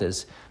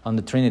Trinitatis, on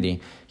the Trinity,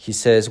 he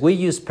says, we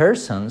use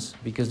persons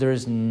because there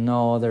is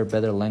no other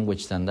better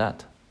language than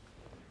that.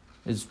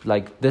 It's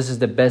like, this is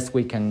the best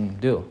we can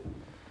do.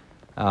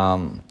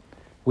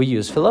 We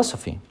use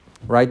philosophy,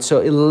 right?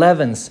 So it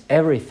leavens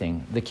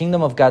everything. The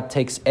kingdom of God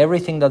takes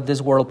everything that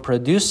this world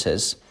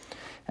produces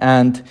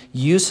and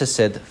uses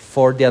it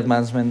for the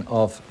advancement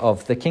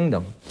of the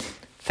kingdom.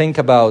 Think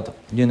about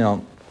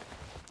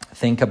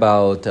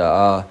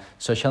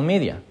social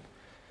media.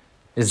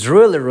 It's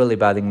really, really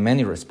bad in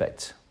many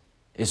respects.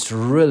 It's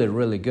really,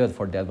 really good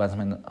for the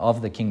advancement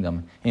of the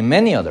kingdom in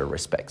many other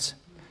respects.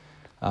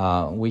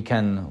 We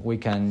can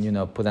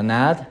put an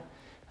ad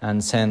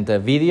and send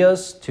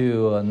videos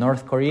to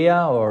North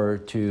Korea or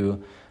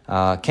to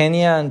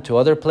Kenya and to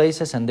other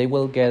places, and they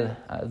will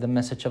get the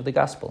message of the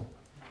gospel.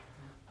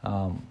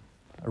 A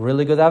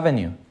really good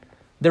avenue.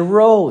 The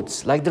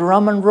roads, like the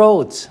Roman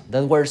roads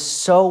that were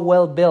so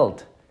well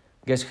built,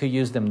 guess who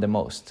used them the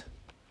most?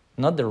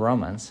 Not the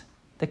Romans,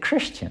 the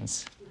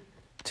Christians,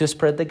 to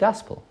spread the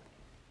gospel.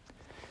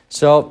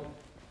 So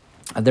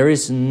there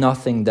is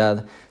nothing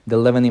that the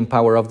leavening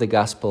power of the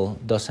gospel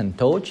doesn't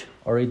touch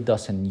or it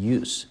doesn't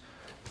use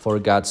for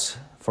God's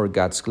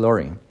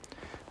glory.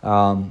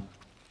 Let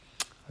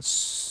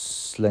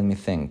me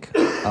think.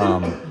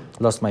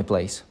 Lost my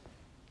place.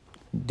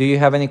 Do you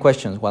have any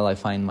questions while I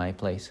find my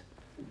place?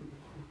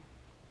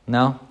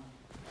 No?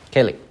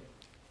 Kelly.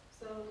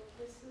 So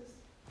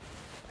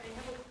I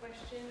have a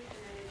question,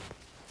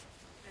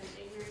 and I'm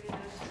ignorant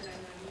enough that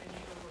I'm not even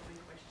sure what my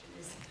question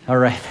is. All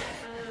right.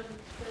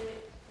 But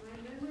my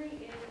memory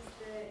is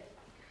that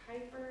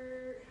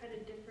Kuyper had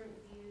a different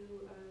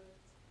view of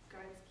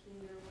God's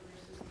kingdom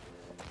versus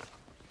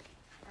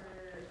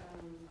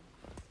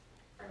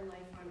our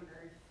life on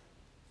earth.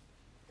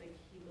 Like,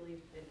 he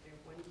believed that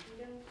there's one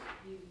kingdom.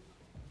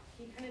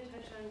 He kind of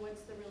touched on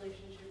what's the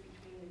relationship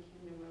between the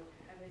kingdom of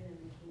heaven and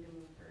the kingdom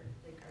of earth.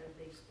 Like, are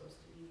they supposed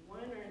to be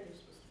one or are they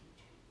supposed to be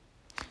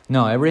two?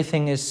 No,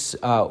 everything is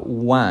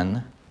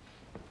one,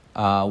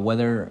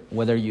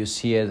 whether you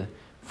see it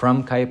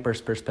from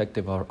Kuyper's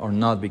perspective or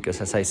not,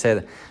 because as I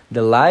said,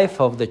 the life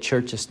of the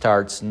church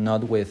starts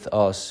not with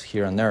us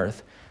here on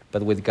earth,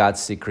 but with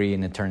God's decree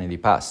in eternity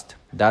past.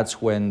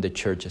 That's when the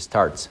church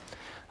starts.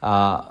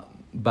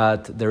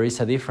 But there is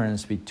a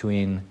difference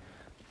between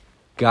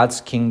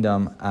God's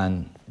kingdom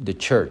and the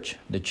church.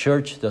 The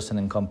church doesn't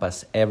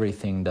encompass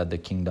everything that the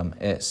kingdom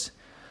is.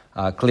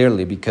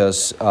 Clearly,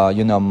 because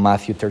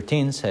Matthew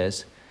 13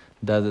 says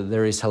that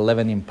there is a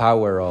leavening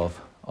power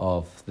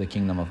of the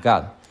kingdom of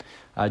God.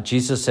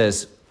 Jesus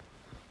says,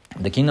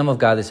 the kingdom of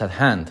God is at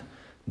hand,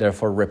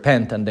 therefore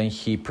repent, and then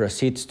he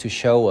proceeds to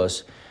show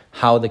us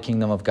how the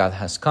kingdom of God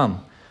has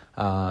come.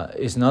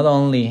 It's not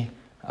only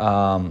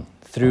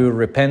through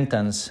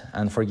repentance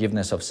and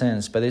forgiveness of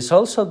sins, but it's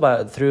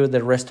also through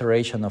the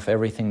restoration of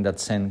everything that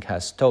sin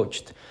has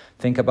touched.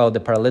 Think about the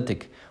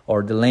paralytic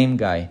or the lame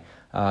guy.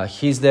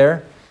 He's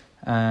there,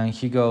 and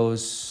he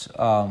goes,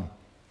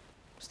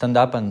 stand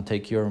up and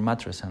take your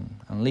mattress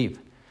and leave.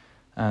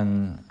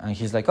 And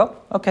he's like, oh,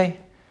 okay.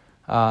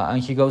 And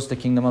he goes, the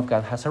kingdom of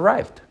God has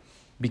arrived,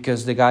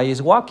 because the guy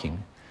is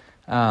walking.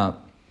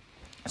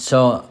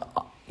 So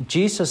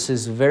Jesus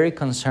is very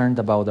concerned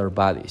about our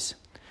bodies.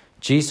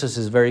 Jesus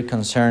is very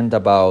concerned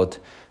about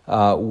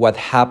what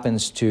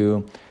happens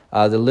to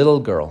the little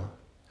girl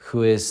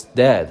who is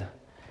dead.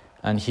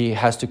 And he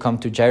has to come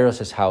to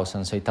Jairus' house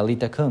and say,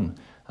 Talitha cum,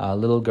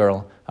 little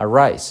girl,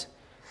 arise.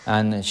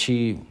 And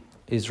she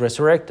is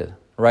resurrected,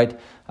 right?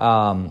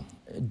 John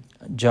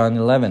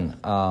 11,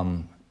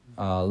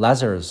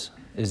 Lazarus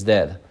is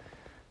dead.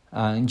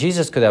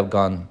 Jesus could have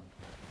gone,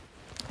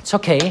 it's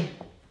okay.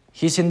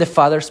 He's in the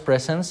Father's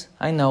presence.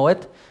 I know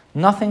it.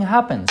 Nothing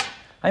happens.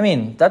 I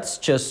mean, that's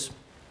just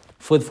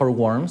food for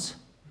worms,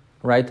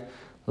 right?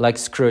 Like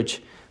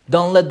Scrooge.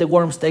 don't let the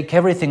worms take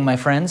everything, my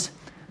friends.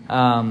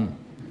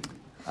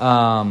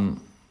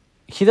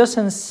 He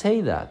doesn't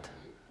say that.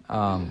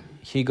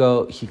 He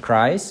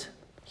cries.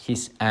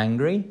 He's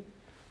angry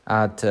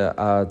at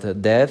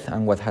death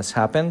and what has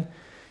happened.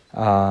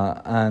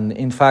 And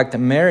in fact,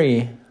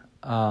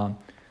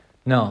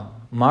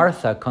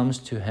 Martha comes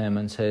to him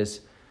and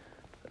says,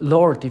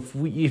 Lord, if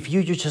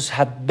you just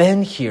had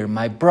been here,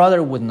 my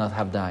brother would not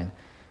have died.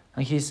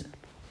 And he's,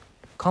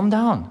 calm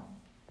down.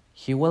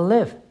 He will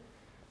live.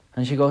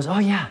 And she goes, oh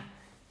yeah,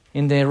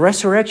 in the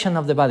resurrection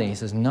of the body. He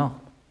says, no,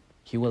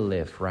 he will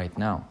live right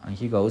now. And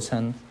he goes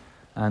and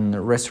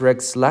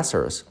resurrects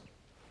Lazarus.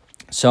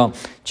 So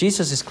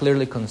Jesus is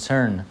clearly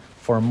concerned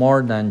for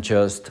more than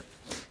just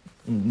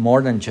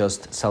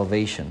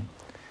salvation.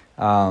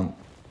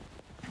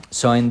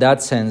 So in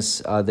that sense,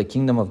 the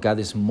kingdom of God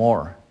is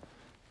more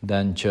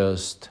than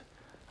just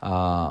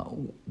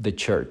the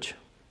church.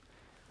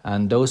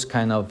 And those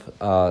kind of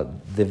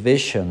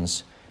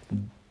divisions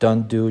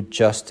don't do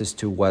justice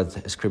to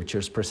what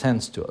Scriptures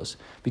presents to us.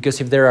 Because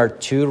if there are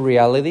two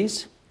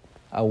realities,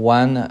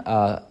 one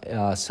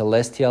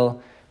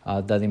celestial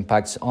that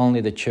impacts only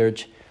the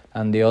church,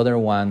 and the other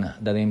one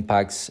that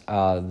impacts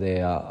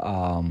the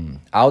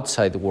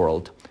outside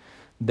world,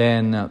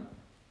 then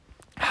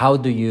how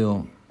do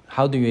you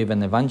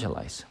even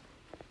evangelize?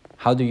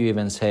 How do you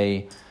even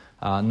say,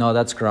 no,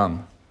 that's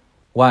wrong?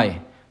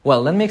 Why?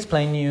 Well, let me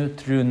explain to you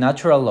through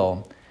natural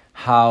law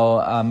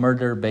how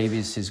murder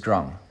babies is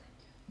wrong.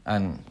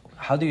 And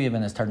how do you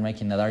even start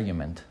making that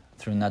argument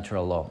through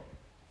natural law?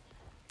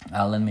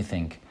 Let me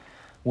think.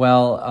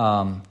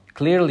 Well,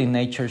 clearly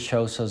nature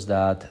shows us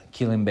that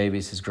killing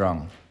babies is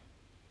wrong.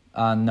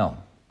 No,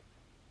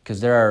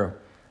 because there are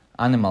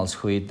animals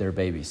who eat their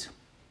babies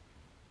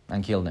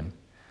and kill them.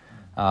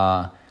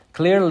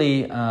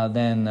 Clearly,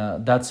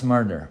 then that's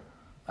murder.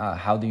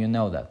 How do you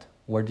know that?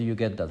 Where do you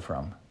get that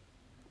from?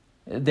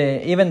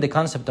 Even the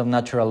concept of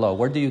natural law,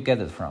 where do you get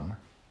it from?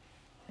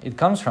 It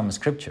comes from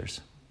Scriptures.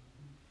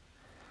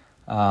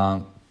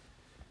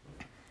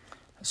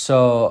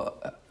 So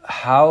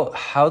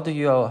how do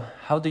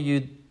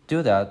you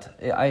do that?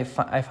 I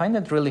find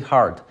it really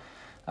hard.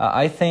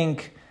 I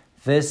think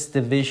this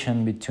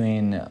division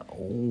between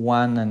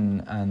one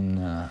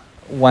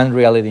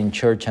reality in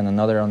church and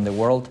another on the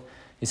world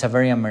is a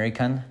very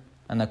American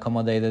and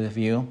accommodated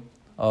view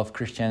of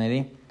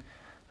Christianity,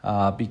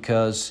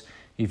 because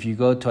if you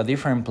go to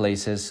different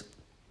places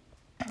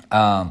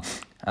and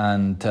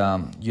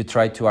you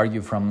try to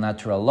argue from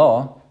natural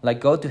law, like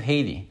go to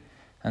Haiti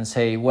and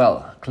say,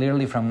 well,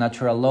 clearly from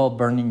natural law,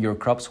 burning your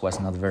crops was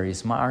not very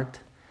smart,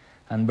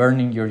 and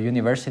burning your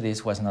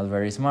universities was not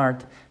very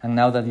smart, and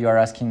now that you are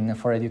asking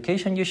for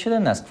education, you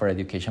shouldn't ask for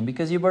education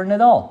because you burn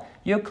it all.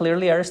 You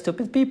clearly are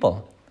stupid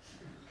people.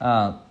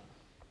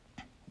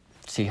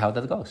 See how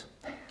that goes.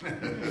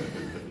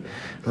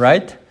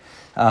 Right?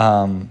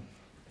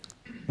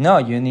 No,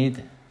 you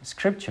need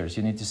Scriptures.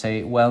 You need to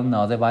say, well,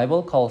 no, the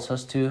Bible calls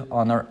us to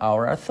honor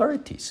our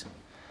authorities.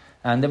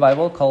 And the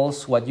Bible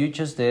calls what you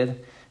just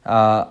did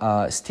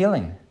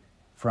stealing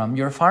from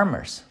your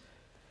farmers.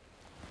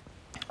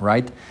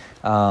 Right?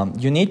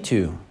 You need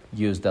to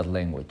use that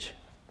language.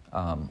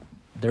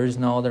 There is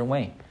no other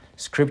way.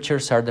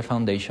 Scriptures are the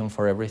foundation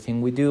for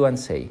everything we do and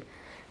say.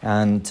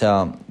 And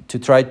to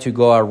try to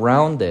go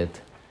around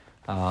it,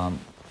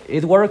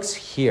 it works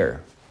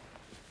here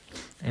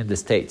in the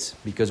States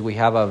because we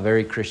have a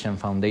very Christian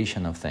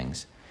foundation of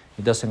things.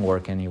 It doesn't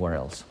work anywhere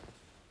else.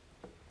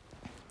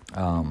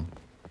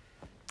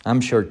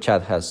 I'm sure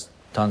Chad has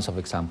tons of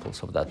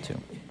examples of that too.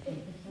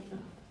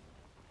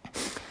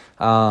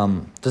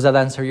 Does that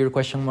answer your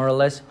question more or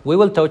less? We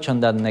will touch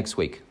on that next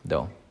week,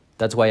 though.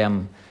 That's why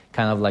I'm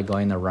kind of like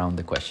going around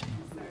the question.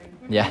 Sorry.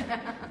 Yeah.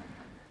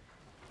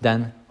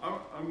 Dan?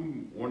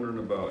 I'm wondering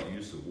about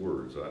use of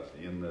words.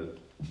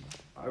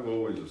 I've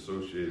always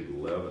associated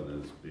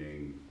leaven as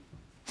being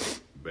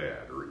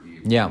bad or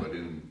evil. Yeah. But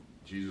in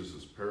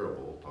Jesus'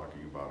 parable,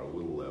 talking about a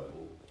little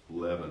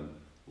leaven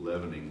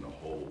leavening the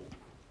whole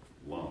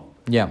lump.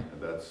 Yeah.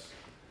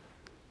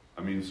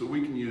 And so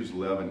we can use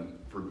leaven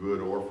for good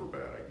or for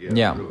bad, I guess,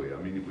 Yeah. really. I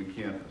mean, we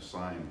can't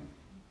assign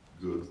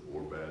good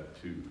or bad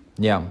to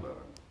Yeah. leaven.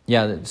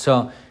 Yeah,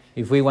 so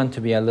if we want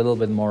to be a little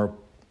bit more,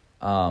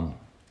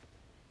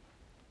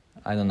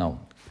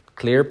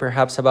 clear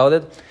perhaps about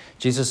it,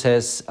 Jesus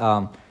says,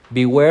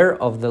 beware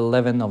of the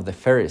leaven of the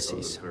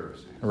Pharisees.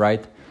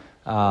 Right?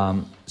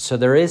 So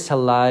there is a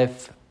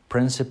life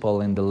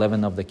principle in the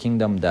leaven of the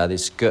kingdom that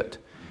is good.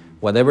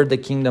 Whatever the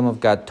kingdom of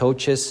God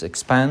touches,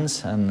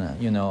 expands, and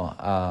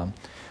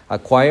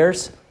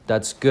acquires,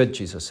 that's good,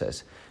 Jesus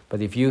says.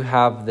 But if you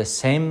have the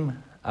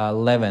same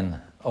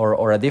leaven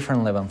or a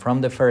different leaven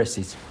from the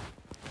Pharisees,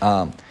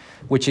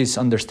 which is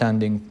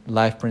understanding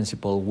life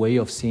principle, way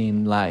of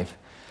seeing life,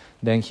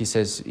 then he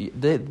says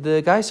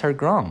the guys are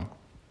wrong.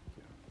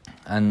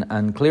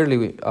 And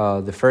clearly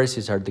the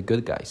Pharisees are the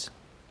good guys,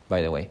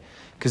 by the way.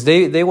 Because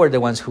they were the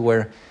ones who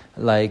were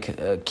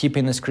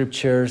keeping the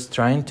Scriptures,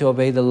 trying to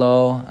obey the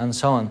law, and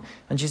so on.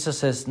 And Jesus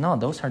says, no,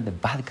 those are the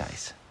bad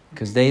guys.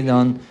 Because they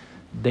don't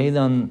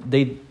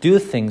they do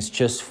things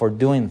just for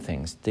doing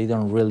things. They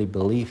don't really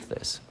believe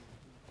this.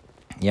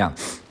 Yeah.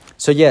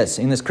 So yes,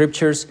 in the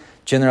scriptures,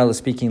 generally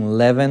speaking,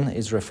 leaven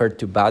is referred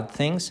to bad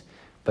things.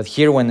 But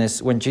here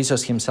when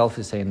Jesus himself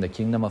is saying the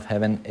kingdom of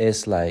heaven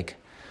is like,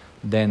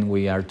 then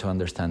we are to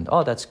understand,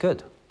 oh, that's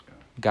good.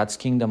 God's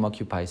kingdom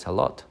occupies a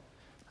lot.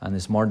 And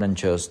it's more than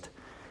just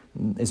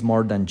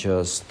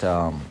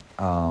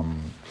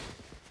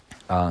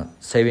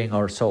saving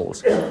our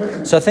souls.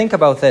 So think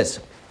about this,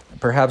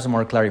 perhaps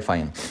more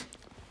clarifying.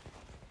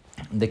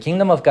 The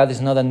kingdom of God is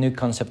not a new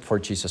concept for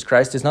Jesus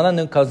Christ. It's not a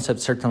new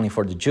concept, certainly,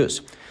 for the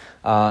Jews.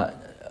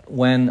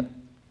 When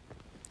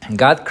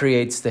God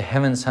creates the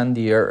heavens and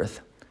the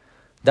earth,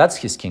 that's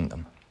his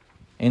kingdom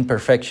in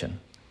perfection,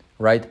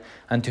 right?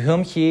 And to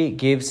whom he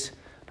gives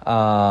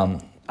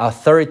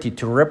authority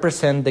to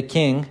represent the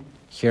king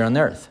here on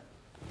earth.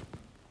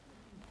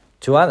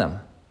 To Adam,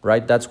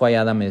 right? That's why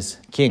Adam is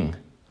king.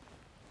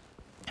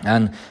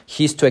 And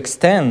he's to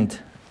extend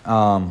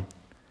the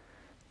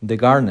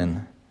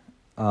garden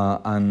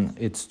and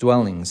its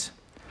dwellings.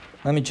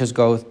 Let me just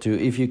go to,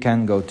 if you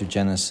can go to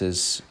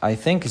Genesis, I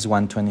think it's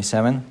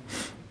 1:27.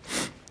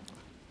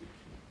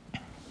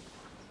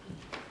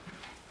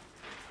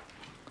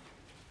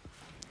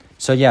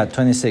 So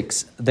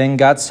 26. Then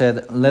God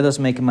said, let us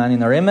make man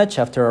in our image,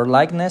 after our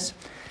likeness,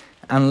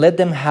 and let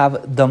them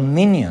have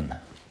dominion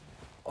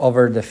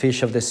over the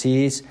fish of the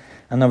seas,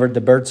 and over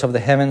the birds of the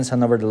heavens,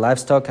 and over the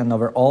livestock, and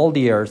over all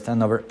the earth,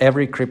 and over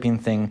every creeping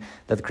thing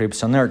that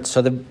creeps on earth.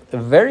 So the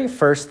very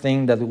first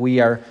thing that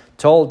we are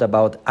told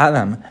about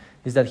Adam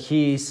is that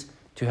he is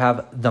to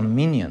have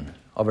dominion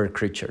over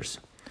creatures.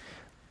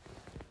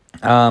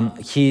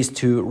 He is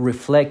to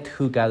reflect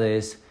who God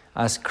is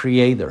as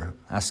creator,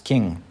 as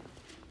king.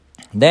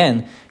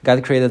 Then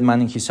God created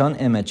man in his own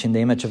image. In the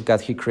image of God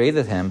he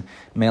created him,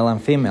 male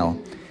and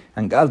female.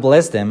 And God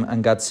blessed them,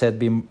 and God said,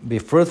 be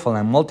fruitful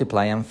and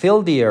multiply, and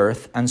fill the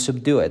earth and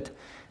subdue it,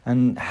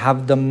 and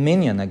have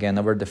dominion again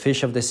over the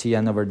fish of the sea,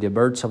 and over the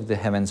birds of the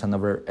heavens, and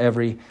over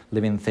every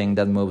living thing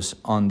that moves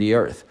on the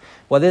earth.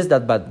 What is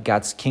that but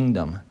God's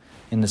kingdom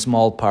in the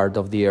small part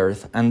of the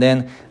earth? And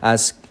then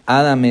as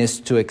Adam is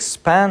to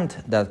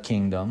expand that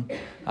kingdom,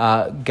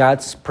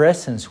 God's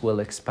presence will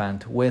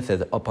expand with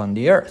it upon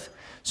the earth.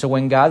 So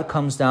when God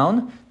comes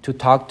down to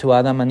talk to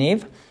Adam and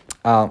Eve,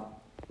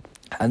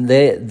 and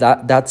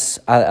that's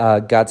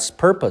God's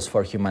purpose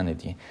for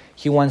humanity.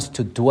 He wants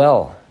to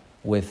dwell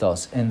with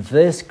us in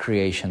this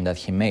creation that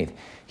he made.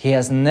 He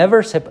has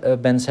never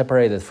been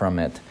separated from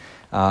it.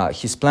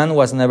 His plan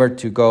was never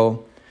to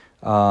go,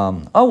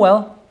 oh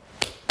well,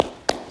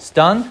 it's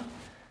done,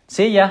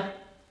 see ya.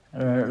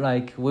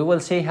 Like, we will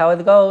see how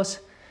it goes.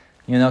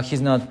 He's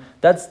not,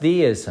 that's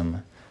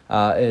deism.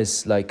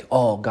 Is like,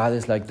 oh, God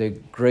is like the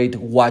great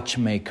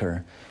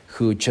watchmaker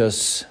who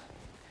just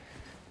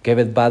gave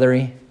it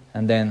battery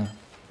and then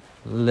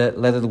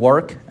let it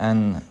work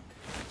and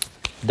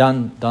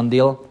done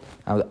deal.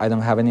 I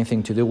don't have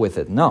anything to do with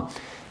it. No,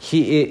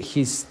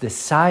 his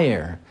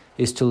desire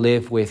is to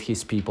live with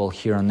his people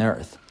here on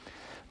earth.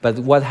 But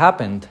what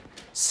happened?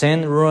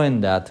 Sin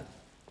ruined that,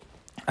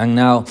 and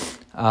now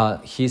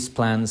his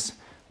plans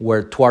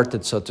were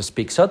thwarted, so to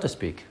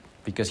speak,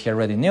 because he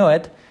already knew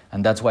it.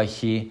 And that's why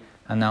he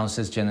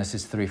announces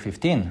Genesis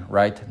 3:15,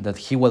 right? That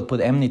he will put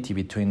enmity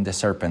between the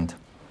serpent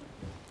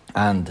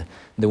and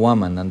the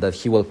woman, and that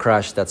he will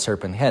crush that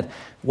serpent head.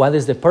 What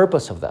is the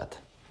purpose of that?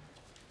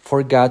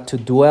 For God to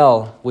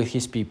dwell with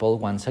his people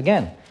once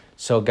again.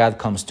 So God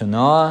comes to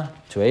Noah,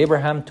 to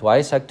Abraham, to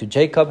Isaac, to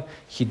Jacob.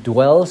 He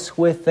dwells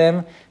with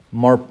them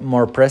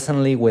more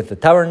presently with the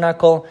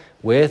tabernacle,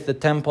 with the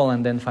temple,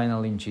 and then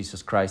finally in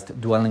Jesus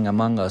Christ dwelling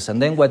among us.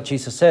 And then what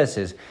Jesus says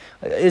is,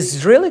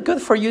 it's really good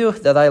for you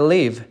that I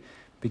live,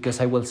 because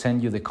I will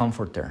send you the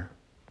Comforter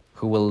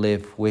who will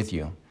live with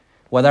you.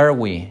 What are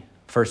we?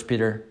 1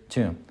 Peter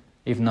 2.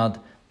 If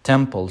not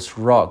temples,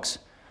 rocks,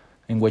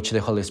 in which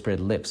the Holy Spirit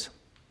lives.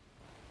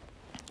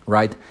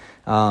 Right?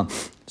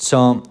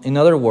 So, in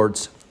other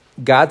words,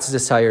 God's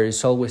desire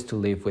is always to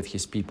live with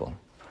his people.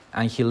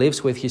 And he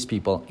lives with his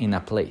people in a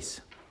place.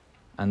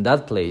 And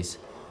that place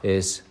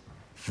is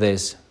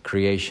this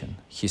creation,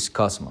 his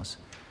cosmos.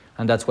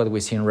 And that's what we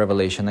see in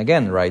Revelation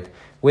again, right?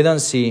 We don't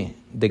see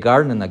the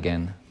garden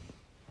again.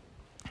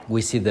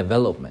 We see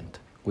development.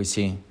 We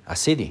see a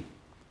city,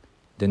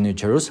 the New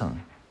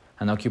Jerusalem,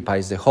 and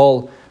occupies the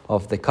whole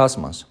of the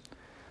cosmos.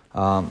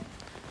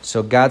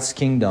 So God's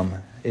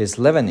kingdom is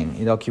leavening.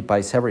 It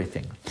occupies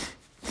everything.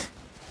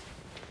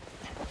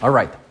 All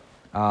right.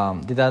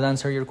 Did that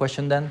answer your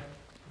question then?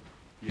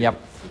 Yeah,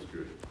 Yep. That's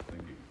good.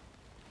 Thank you.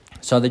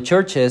 So the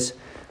church is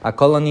a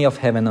colony of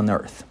heaven on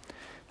earth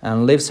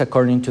and lives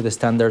according to the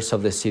standards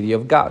of the city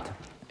of God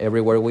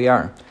everywhere we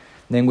are.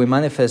 Then we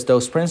manifest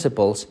those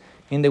principles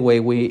in the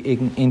way we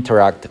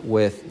interact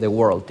with the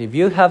world. If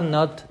you have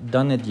not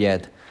done it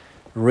yet,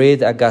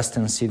 read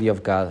Augustine's City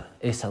of God.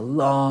 It's a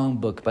long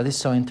book, but it's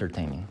so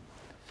entertaining.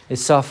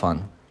 It's so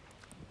fun.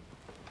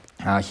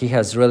 He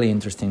has really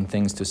interesting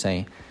things to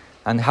say.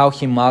 And how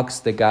he mocks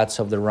the gods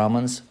of the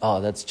Romans, oh,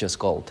 that's just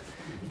gold.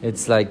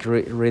 It's like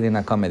reading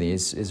a comedy.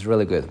 It's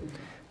really good.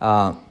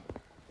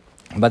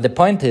 But the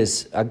point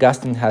is,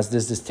 Augustine has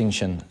this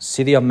distinction: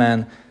 city of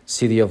man,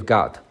 city of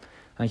God.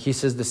 And he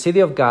says the city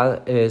of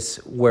God is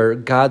where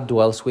God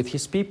dwells with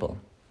his people,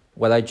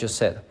 what I just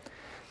said.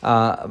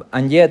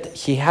 And yet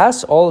he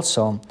has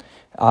also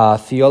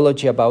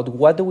theology about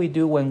what do we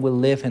do when we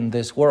live in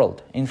this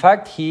world. In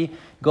fact, he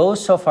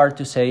goes so far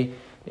to say,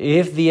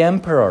 if the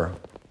emperor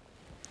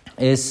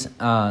is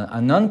a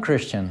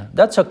non-Christian,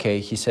 that's okay,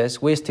 he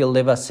says. We still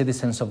live as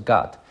citizens of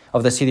God,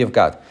 of the city of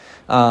God.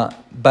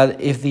 But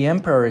if the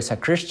emperor is a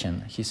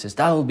Christian, he says,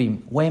 that will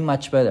be way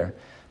much better.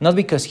 Not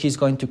because he's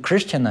going to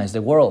Christianize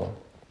the world,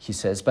 he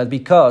says, but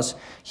because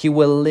he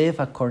will live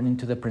according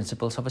to the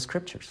principles of the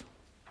Scriptures.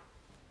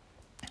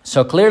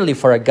 So clearly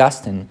for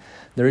Augustine,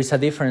 there is a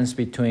difference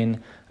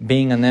between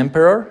being an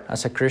emperor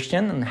as a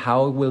Christian and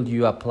how will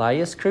you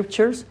apply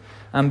Scriptures,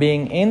 and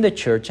being in the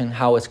church and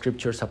how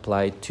Scriptures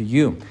apply to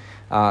you.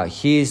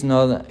 He's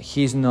not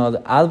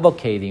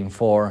advocating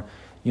for,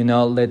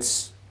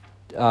 let's,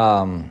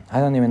 I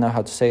don't even know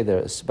how to say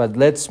this, but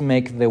let's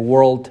make the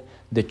world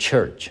the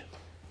church.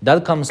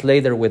 That comes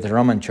later with the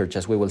Roman church,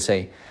 as we will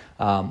say,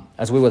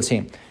 as we will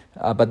see.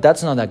 But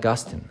that's not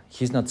Augustine.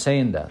 He's not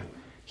saying that.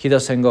 He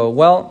doesn't go,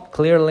 well,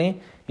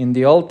 clearly, in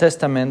the Old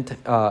Testament,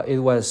 it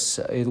was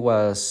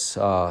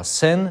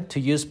sin to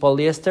use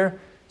polyester,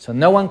 so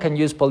no one can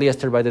use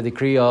polyester by the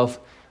decree of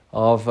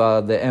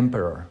the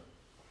emperor.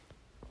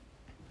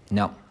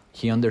 No,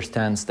 he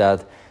understands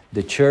that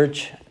the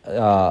church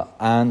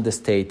and the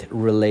state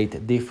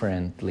relate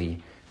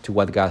differently to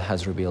what God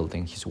has revealed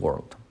in His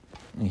word.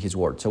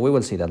 So we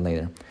will see that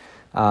later.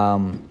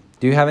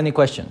 Do you have any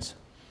questions?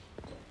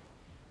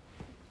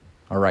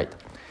 All right.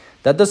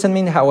 That doesn't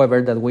mean,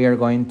 however, that we are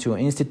going to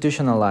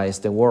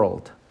institutionalize the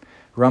world.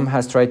 Rome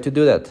has tried to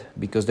do that.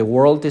 Because the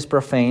world is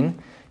profane,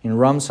 in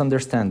Rome's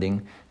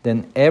understanding,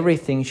 then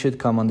everything should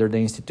come under the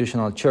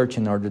institutional church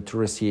in order to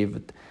receive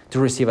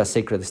a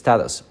sacred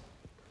status.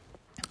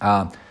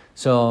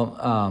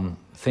 So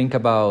think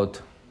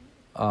about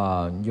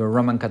your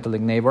Roman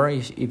Catholic neighbor,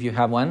 if you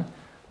have one,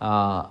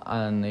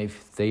 and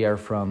if they are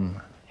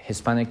from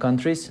Hispanic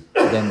countries,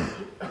 then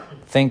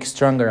think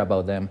stronger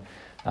about them.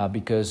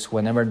 Because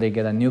whenever they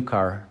get a new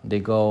car, they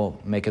go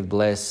make it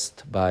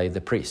blessed by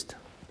the priest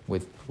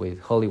with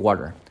holy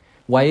water.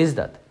 Why is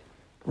that?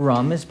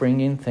 Rome is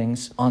bringing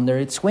things under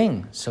its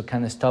wing, so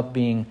can stop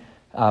being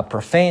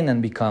profane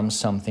and become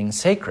something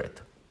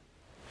sacred.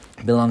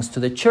 It belongs to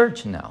the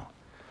church now.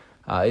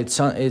 It's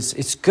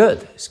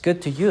good. It's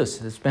good to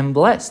use. It's been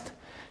blessed.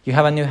 You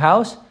have a new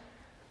house.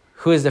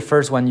 Who is the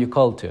first one you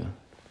call to?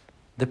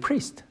 The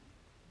priest.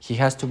 He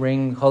has to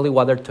bring holy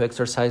water to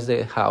exorcise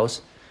the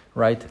house,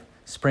 right?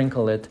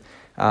 Sprinkle it,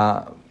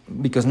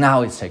 because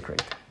now it's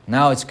sacred.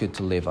 Now it's good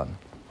to live on.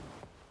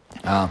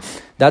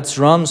 That's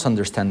Rome's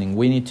understanding.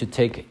 We need to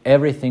take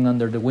everything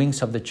under the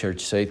wings of the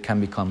church so it can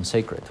become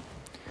sacred.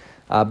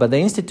 But the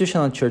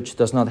institutional church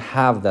does not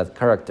have that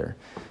character.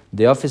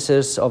 The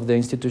officers of the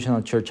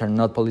institutional church are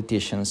not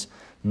politicians,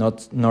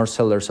 nor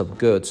sellers of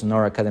goods,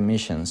 nor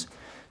academicians.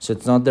 So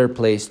it's not their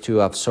place to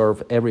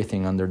absorb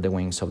everything under the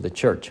wings of the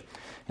church.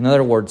 In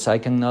other words, I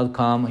cannot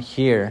come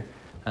here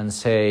and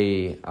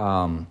say,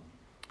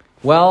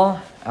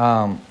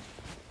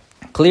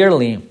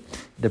 clearly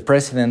the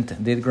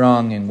president did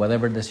wrong in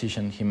whatever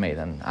decision he made,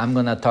 and I'm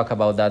going to talk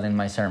about that in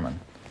my sermon.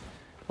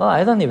 Well,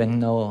 I don't even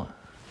know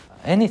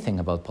anything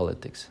about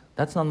politics.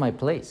 That's not my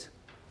place.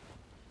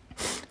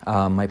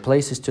 My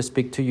place is to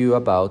speak to you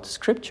about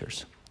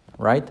Scriptures,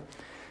 right?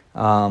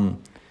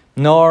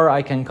 Nor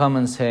I can come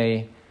and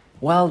say,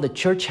 well, the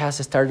church has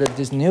started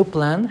this new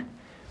plan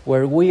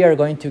where we are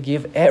going to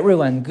give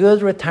everyone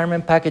good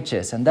retirement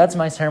packages. And that's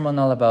my sermon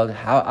all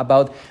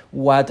about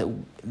what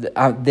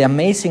the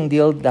amazing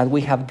deal that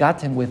we have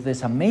gotten with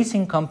this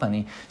amazing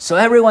company. So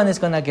everyone is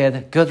going to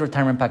get good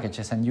retirement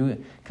packages and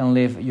you can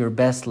live your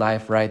best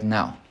life right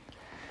now.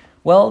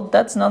 Well,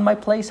 that's not my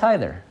place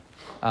either.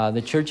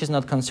 The church is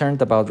not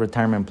concerned about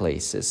retirement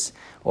places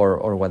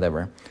or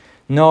whatever.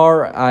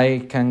 Nor I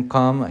can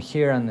come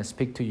here and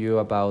speak to you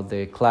about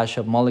the clash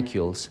of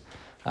molecules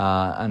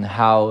and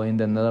how in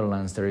the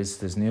Netherlands there is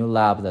this new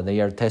lab that they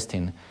are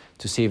testing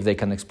to see if they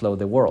can explode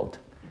the world.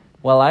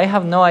 Well, I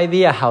have no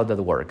idea how that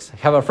works. I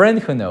have a friend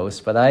who knows,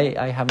 but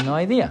I have no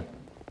idea.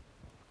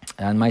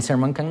 And my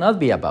sermon cannot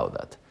be about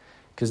that,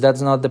 because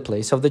that's not the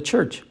place of the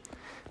church.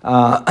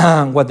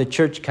 What the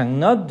church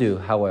cannot do,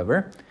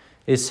 however,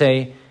 is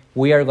say,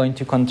 we are going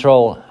to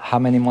control how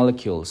many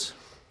molecules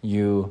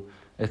you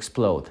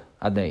explode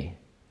a day,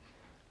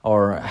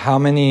 or how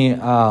many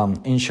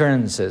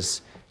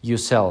insurances you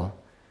sell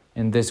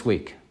in this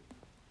week.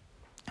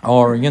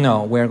 Or,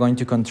 we're going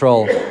to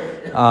control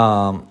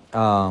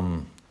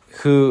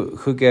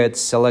who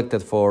gets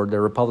selected for the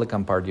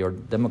Republican Party or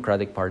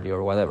Democratic Party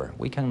or whatever.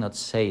 We cannot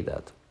say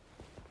that.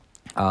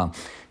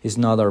 It's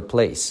not our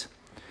place.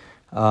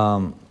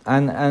 And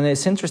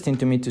it's interesting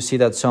to me to see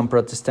that some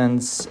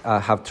Protestants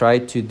have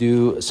tried to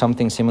do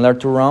something similar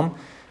to Rome,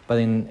 but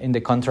in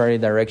the contrary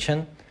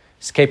direction,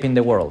 escaping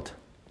the world.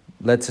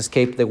 let's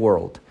escape the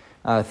world,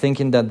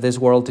 thinking that this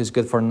world is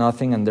good for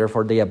nothing, and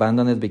therefore they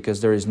abandon it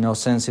because there is no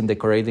sense in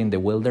decorating the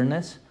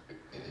wilderness.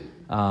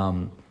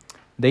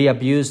 They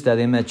abuse that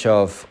image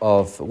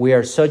of we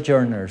are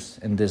sojourners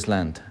in this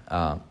land,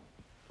 1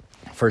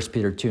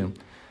 Peter 2.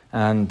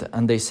 And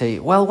they say,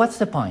 well, what's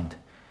the point?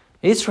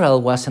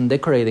 Israel wasn't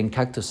decorating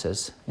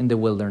cactuses in the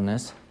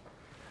wilderness.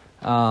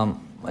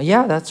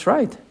 Yeah, that's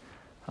right.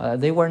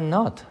 They were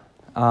not.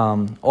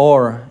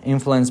 Or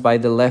influenced by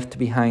the Left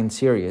Behind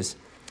series,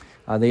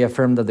 they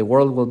affirm that the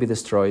world will be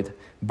destroyed,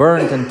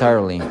 burned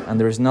entirely, and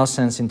there is no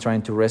sense in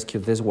trying to rescue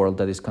this world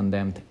that is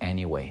condemned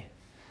anyway.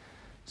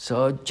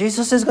 So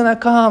Jesus is going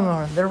to come,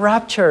 or the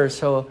rapture.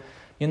 So,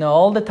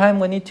 all the time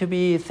we need to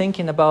be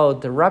thinking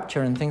about the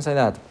rapture and things like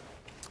that.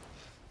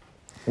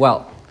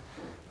 Well,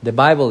 the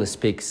Bible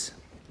speaks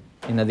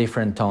in a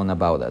different tone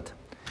about it.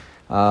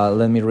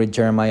 Let me read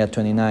Jeremiah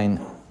 29,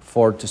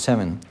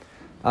 4-7.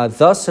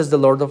 Thus says the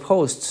Lord of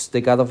hosts,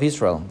 the God of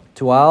Israel,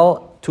 to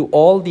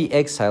all the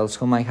exiles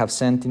whom I have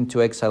sent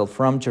into exile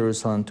from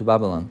Jerusalem to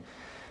Babylon,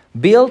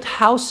 build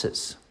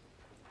houses,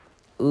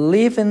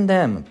 live in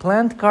them,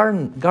 plant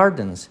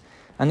gardens,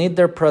 and eat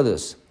their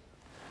produce.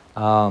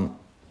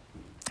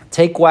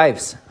 Take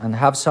wives and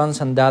have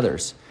sons and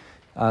daughters.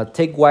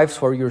 Take wives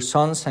for your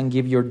sons and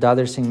give your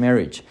daughters in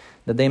marriage,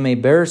 that they may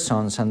bear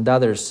sons and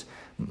daughters.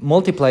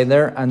 Multiply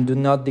there and do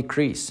not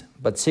decrease,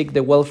 but seek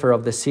the welfare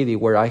of the city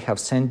where I have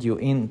sent you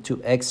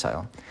into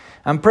exile.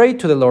 And pray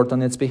to the Lord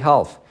on its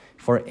behalf,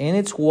 for in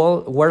its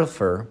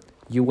welfare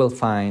you will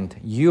find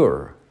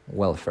your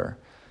welfare.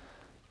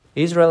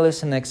 Israel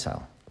is in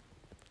exile,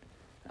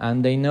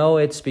 and they know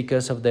it's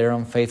because of their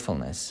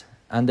unfaithfulness.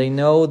 And they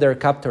know their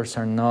captors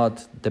are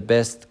not the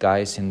best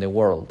guys in the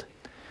world.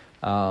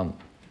 It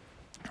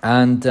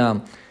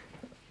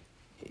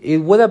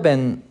would have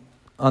been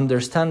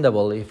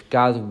understandable if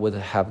God would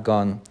have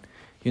gone,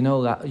 you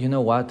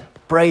know what?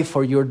 Pray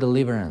for your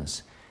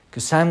deliverance,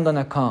 because I'm going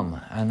to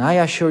come, and I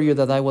assure you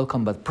that I will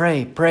come. But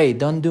pray,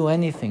 don't do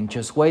anything.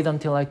 Just wait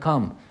until I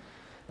come.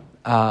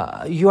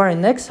 You are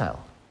in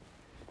exile.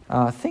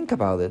 Think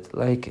about it.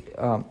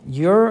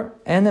 Your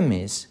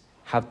enemies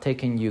have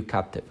taken you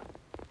captive.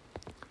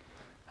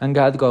 And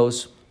God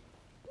goes,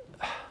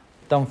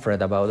 don't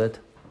fret about it.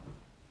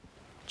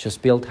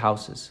 Just build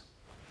houses,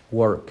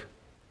 work,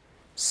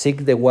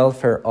 seek the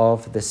welfare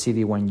of the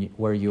city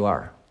where you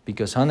are,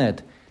 because on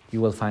it you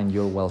will find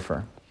your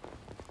welfare.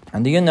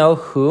 And do you know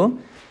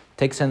who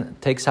takes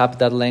up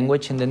that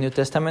language in the New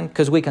Testament?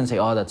 Because we can say,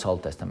 oh, that's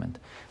Old Testament.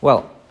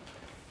 Well,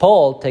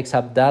 Paul takes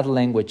up that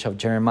language of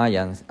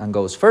Jeremiah and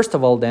goes, first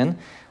of all, then,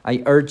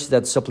 I urge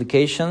that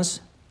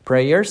supplications,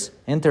 prayers,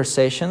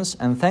 intercessions,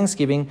 and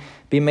thanksgiving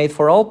be made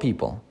for all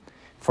people,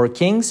 for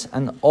kings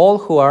and all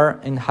who are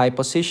in high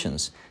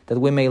positions, that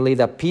we may lead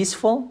a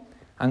peaceful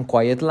and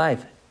quiet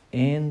life.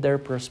 In their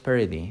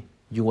prosperity,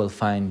 you will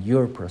find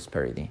your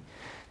prosperity.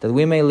 That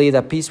we may lead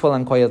a peaceful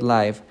and quiet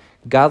life,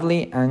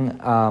 godly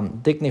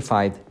and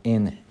dignified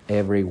in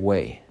every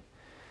way.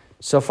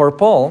 So for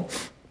Paul,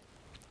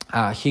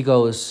 he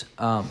goes,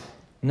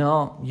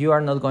 no, you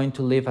are not going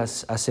to live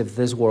as if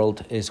this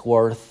world is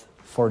worth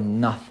for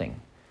nothing.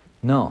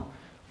 No,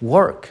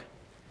 work.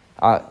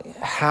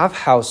 Have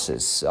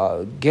houses.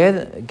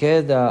 Get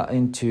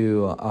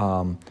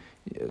into...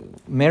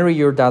 marry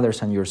your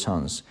daughters and your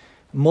sons.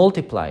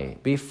 Multiply.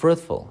 Be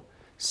fruitful.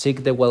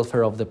 Seek the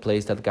welfare of the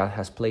place that God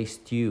has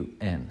placed you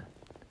in.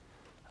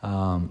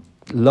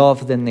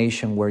 Love the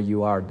nation where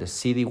you are, the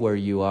city where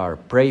you are.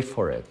 Pray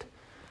for it.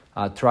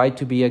 Try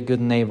to be a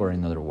good neighbor,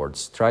 in other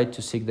words. Try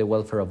to seek the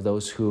welfare of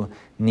those who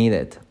need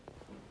it.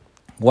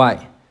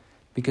 Why?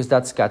 Because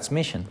that's God's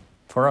mission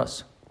for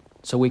us.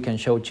 So we can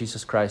show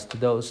Jesus Christ to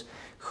those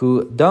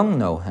who don't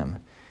know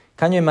Him.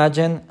 Can you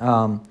imagine,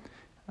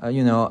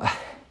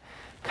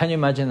 can you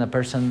imagine a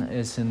person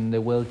is in the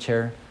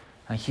wheelchair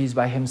and he's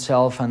by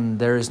himself and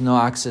there is no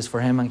access for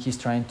him and he's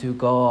trying to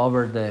go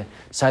over the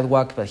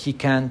sidewalk but he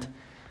can't.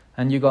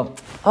 And you go,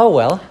 oh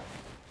well,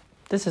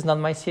 this is not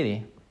my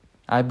city.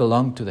 I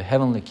belong to the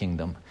heavenly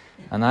kingdom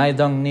and I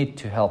don't need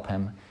to help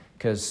him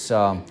because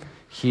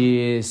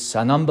he is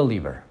an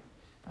unbeliever.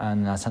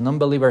 And as an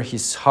unbeliever,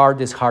 his heart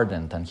is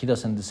hardened and he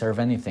doesn't deserve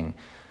anything.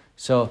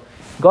 So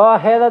go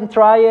ahead and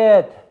try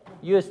it,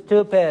 you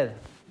stupid.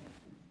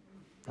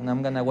 And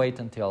I'm going to wait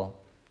until,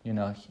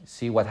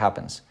 see what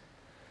happens.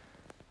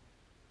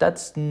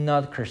 That's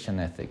not Christian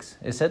ethics,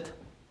 is it?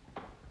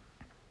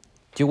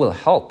 You will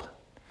help.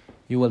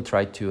 You will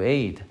try to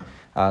aid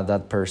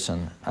that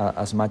person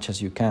as much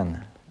as you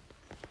can.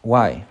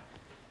 Why?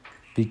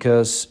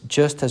 Because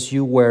just as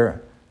you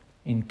were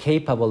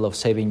incapable of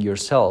saving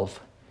yourself,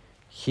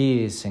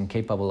 He is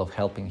incapable of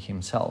helping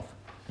Himself.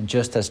 And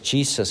just as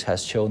Jesus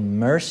has shown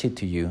mercy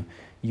to you,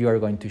 you are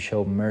going to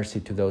show mercy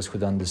to those who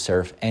don't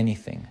deserve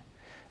anything.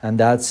 And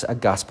that's a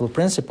gospel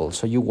principle,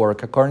 so you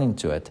work according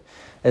to it.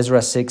 Ezra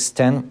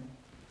 6:10,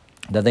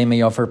 that they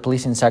may offer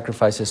pleasing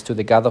sacrifices to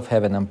the God of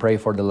heaven and pray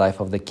for the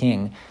life of the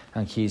king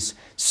and his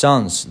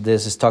sons.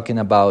 This is talking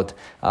about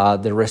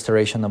the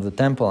restoration of the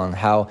temple and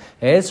how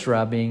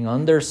Ezra, being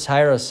under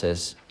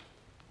Cyrus's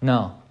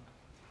No.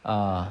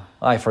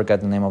 I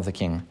forgot the name of the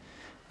king.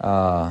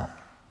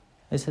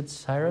 Is it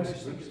Cyrus? I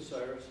think it's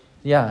Cyrus.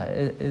 Yeah,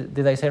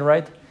 did I say it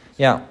right?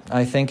 Yeah,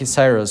 I think it's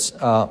Cyrus,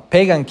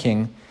 pagan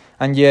king,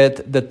 and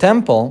yet the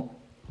temple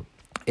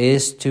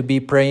is to be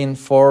praying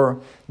for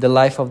the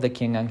life of the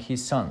king and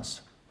his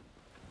sons.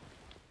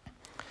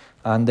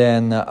 And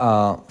then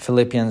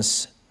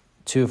Philippians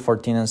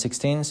 2:14 and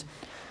 16,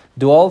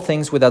 do all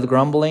things without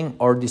grumbling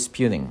or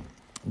disputing,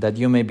 that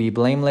you may be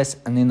blameless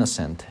and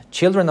innocent,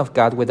 children of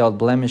God without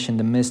blemish in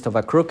the midst of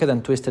a crooked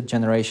and twisted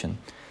generation.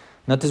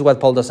 Notice what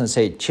Paul doesn't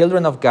say,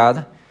 children of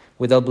God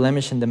without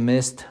blemish in the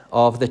midst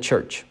of the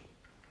church,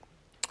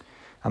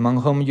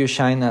 among whom you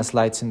shine as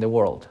lights in the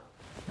world.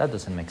 That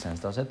doesn't make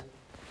sense, does it?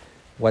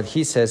 What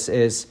he says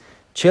is,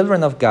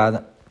 children of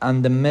God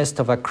in the midst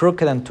of a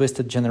crooked and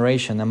twisted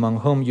generation, among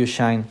whom you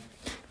shine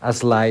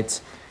as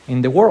lights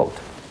in the world,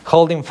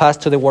 holding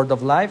fast to the word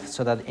of life,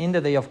 so that in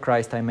the day of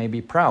Christ I may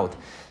be proud,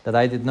 that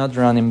I did not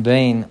run in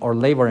vain or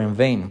labor in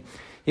vain.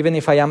 Even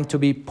if I am to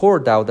be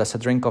poured out as a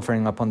drink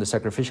offering upon the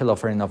sacrificial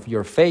offering of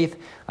your faith,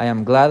 I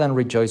am glad and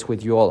rejoice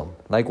with you all.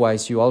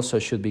 Likewise, you also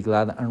should be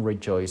glad and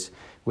rejoice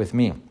with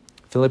me.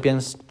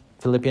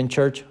 Philippian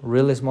church,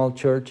 really small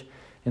church,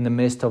 in the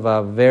midst of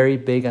a very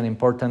big and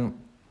important,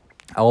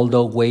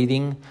 although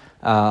waning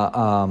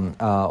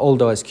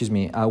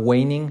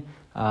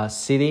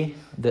city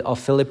of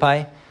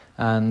Philippi.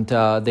 And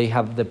they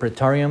have the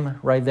Praetorium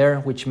right there,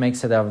 which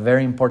makes it a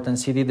very important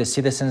city. The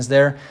citizens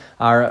there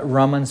are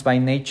Romans by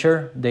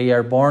nature. They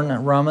are born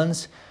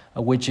Romans,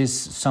 which is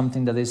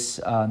something that is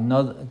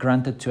not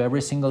granted to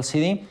every single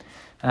city.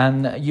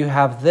 And you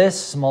have this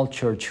small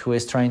church who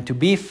is trying to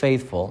be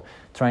faithful,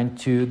 trying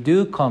to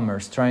do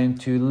commerce, trying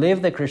to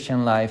live the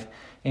Christian life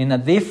in a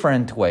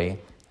different way.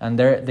 And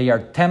they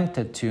are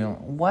tempted to,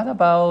 what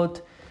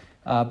about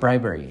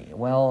bribery?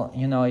 Well,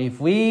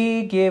 if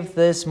we give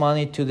this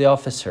money to the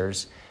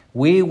officers,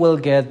 we will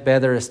get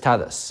better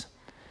status.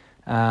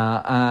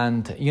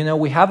 And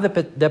we have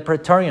the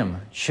Praetorium.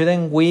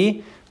 Shouldn't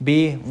we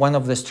be one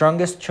of the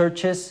strongest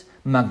churches,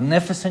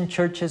 magnificent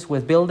churches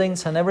with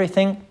buildings and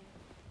everything?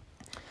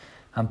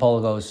 And Paul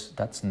goes,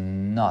 that's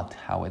not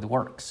how it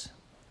works.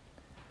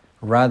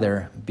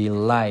 Rather, be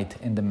light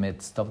in the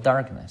midst of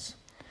darkness.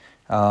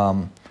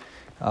 And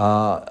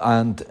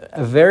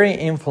very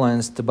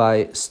influenced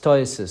by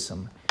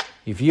Stoicism.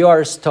 If you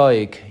are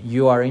Stoic,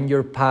 you are in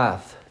your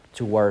path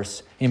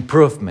towards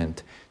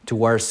improvement,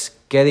 towards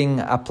getting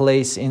a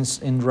place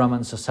in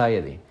Roman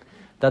society.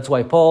 That's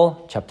why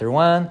Paul, chapter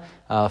 1,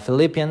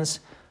 Philippians,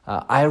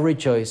 I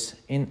rejoice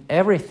in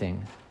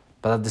everything,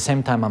 but at the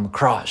same time I'm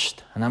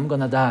crushed and I'm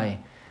going to die.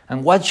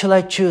 And what shall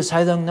I choose?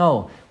 I don't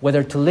know,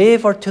 whether to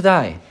live or to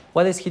die.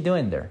 What is he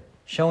doing there?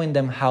 Showing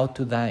them how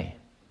to die.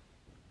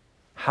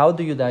 How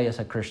do you die as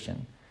a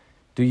Christian?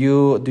 Do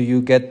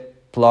you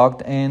get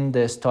plugged in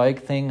the Stoic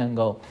thing and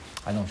go,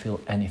 I don't feel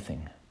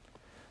anything.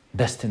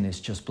 Destiny is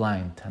just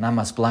blind, and I'm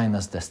as blind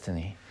as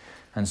destiny.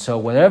 And so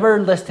wherever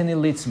destiny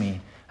leads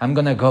me, I'm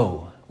going to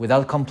go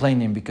without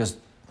complaining because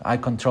I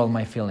control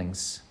my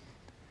feelings.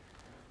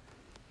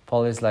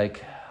 Paul is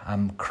like,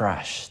 I'm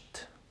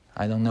crushed.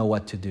 I don't know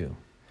what to do.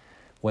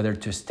 Whether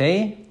to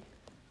stay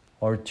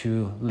or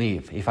to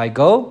leave. If I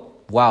go,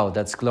 wow,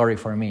 that's glory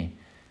for me.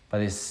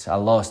 But it's a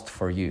loss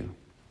for you.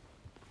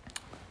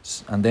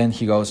 And then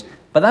he goes,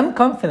 but I'm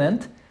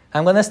confident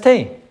I'm going to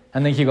stay.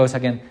 And then he goes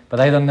again, but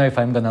I don't know if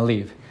I'm going to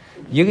leave.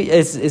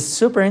 It's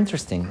super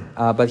interesting,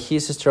 but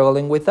he's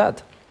struggling with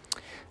that.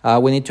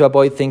 We need to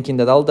avoid thinking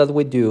that all that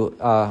we do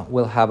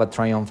will have a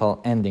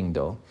triumphal ending,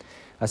 though,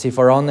 as if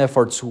our own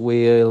efforts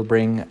will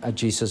bring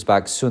Jesus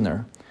back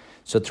sooner.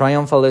 So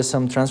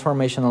triumphalism,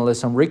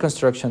 transformationalism,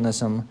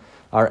 reconstructionism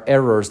are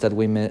errors that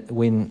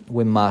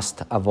we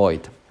must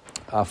avoid.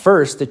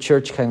 First, the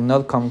church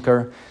cannot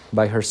conquer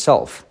by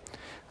herself.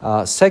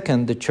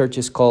 Second, the church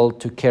is called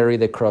to carry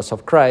the cross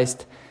of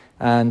Christ.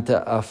 And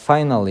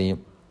finally,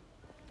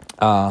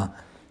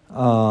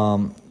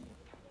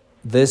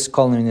 this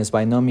calling is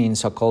by no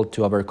means a call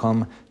to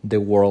overcome the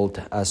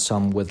world as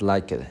some would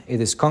like it. It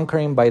is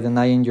conquering by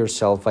denying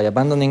yourself, by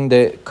abandoning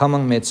the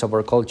common myths of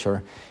our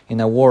culture.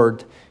 In a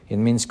word, it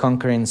means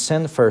conquering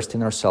sin first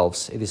in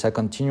ourselves. It is a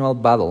continual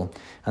battle,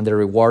 and the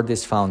reward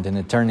is found in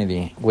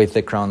eternity with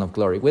the crown of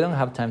glory. We don't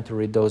have time to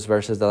read those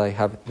verses that I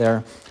have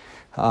there.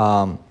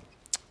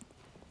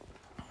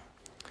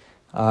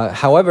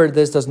 However,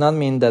 this does not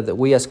mean that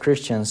we as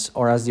Christians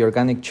or as the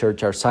organic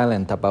church are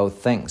silent about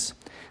things,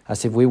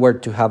 as if we were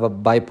to have a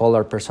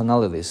bipolar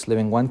personalities,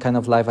 living one kind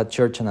of life at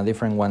church and a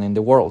different one in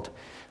the world.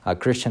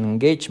 Christian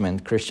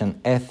engagement,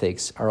 Christian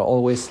ethics are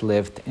always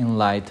lived in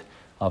light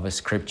of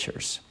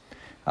scriptures.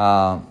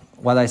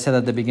 What I said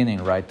at the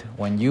beginning, right?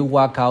 When you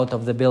walk out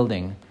of the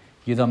building,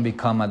 you don't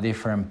become a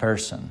different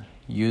person.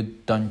 You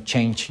don't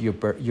change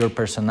your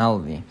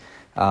personality.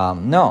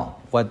 No,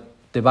 what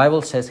the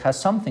Bible says has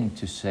something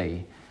to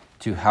say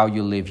to how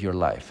you live your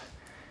life.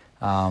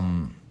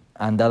 And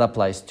that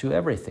applies to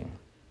everything.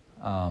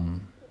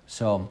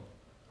 So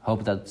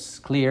Hope that's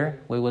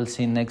clear. We will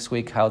see next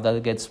week how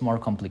that gets more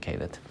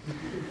complicated.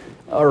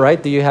 All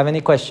right, do you have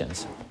any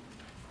questions?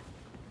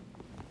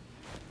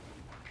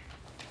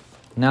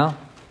 No?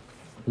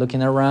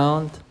 Looking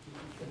around?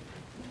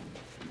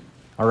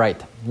 All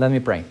right, let me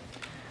pray.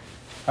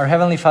 Our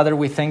Heavenly Father,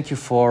 we thank you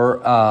for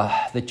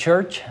the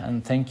church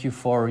and thank you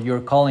for your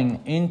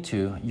calling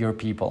into your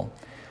people.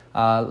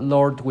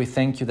 Lord, we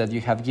thank you that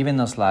you have given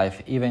us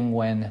life even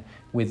when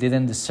we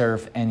didn't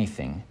deserve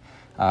anything.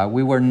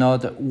 We were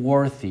not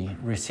worthy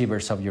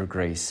receivers of your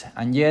grace.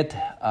 And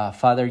yet,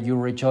 Father, you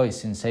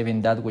rejoice in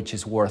saving that which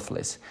is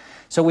worthless.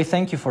 So we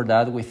thank you for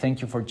that. We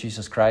thank you for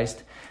Jesus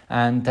Christ.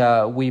 And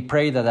we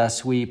pray that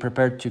as we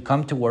prepare to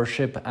come to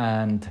worship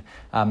and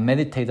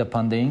meditate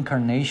upon the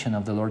incarnation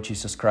of the Lord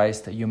Jesus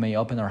Christ, that you may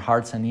open our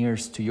hearts and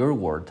ears to your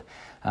word,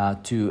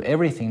 to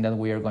everything that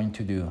we are going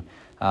to do.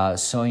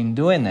 So in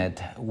doing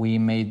it, we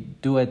may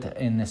do it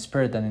in the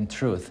spirit and in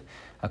truth,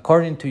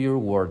 according to your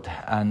word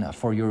and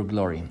for your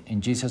glory.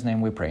 In Jesus' name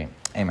we pray.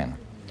 Amen.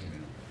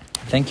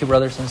 Thank you,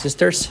 brothers and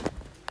sisters.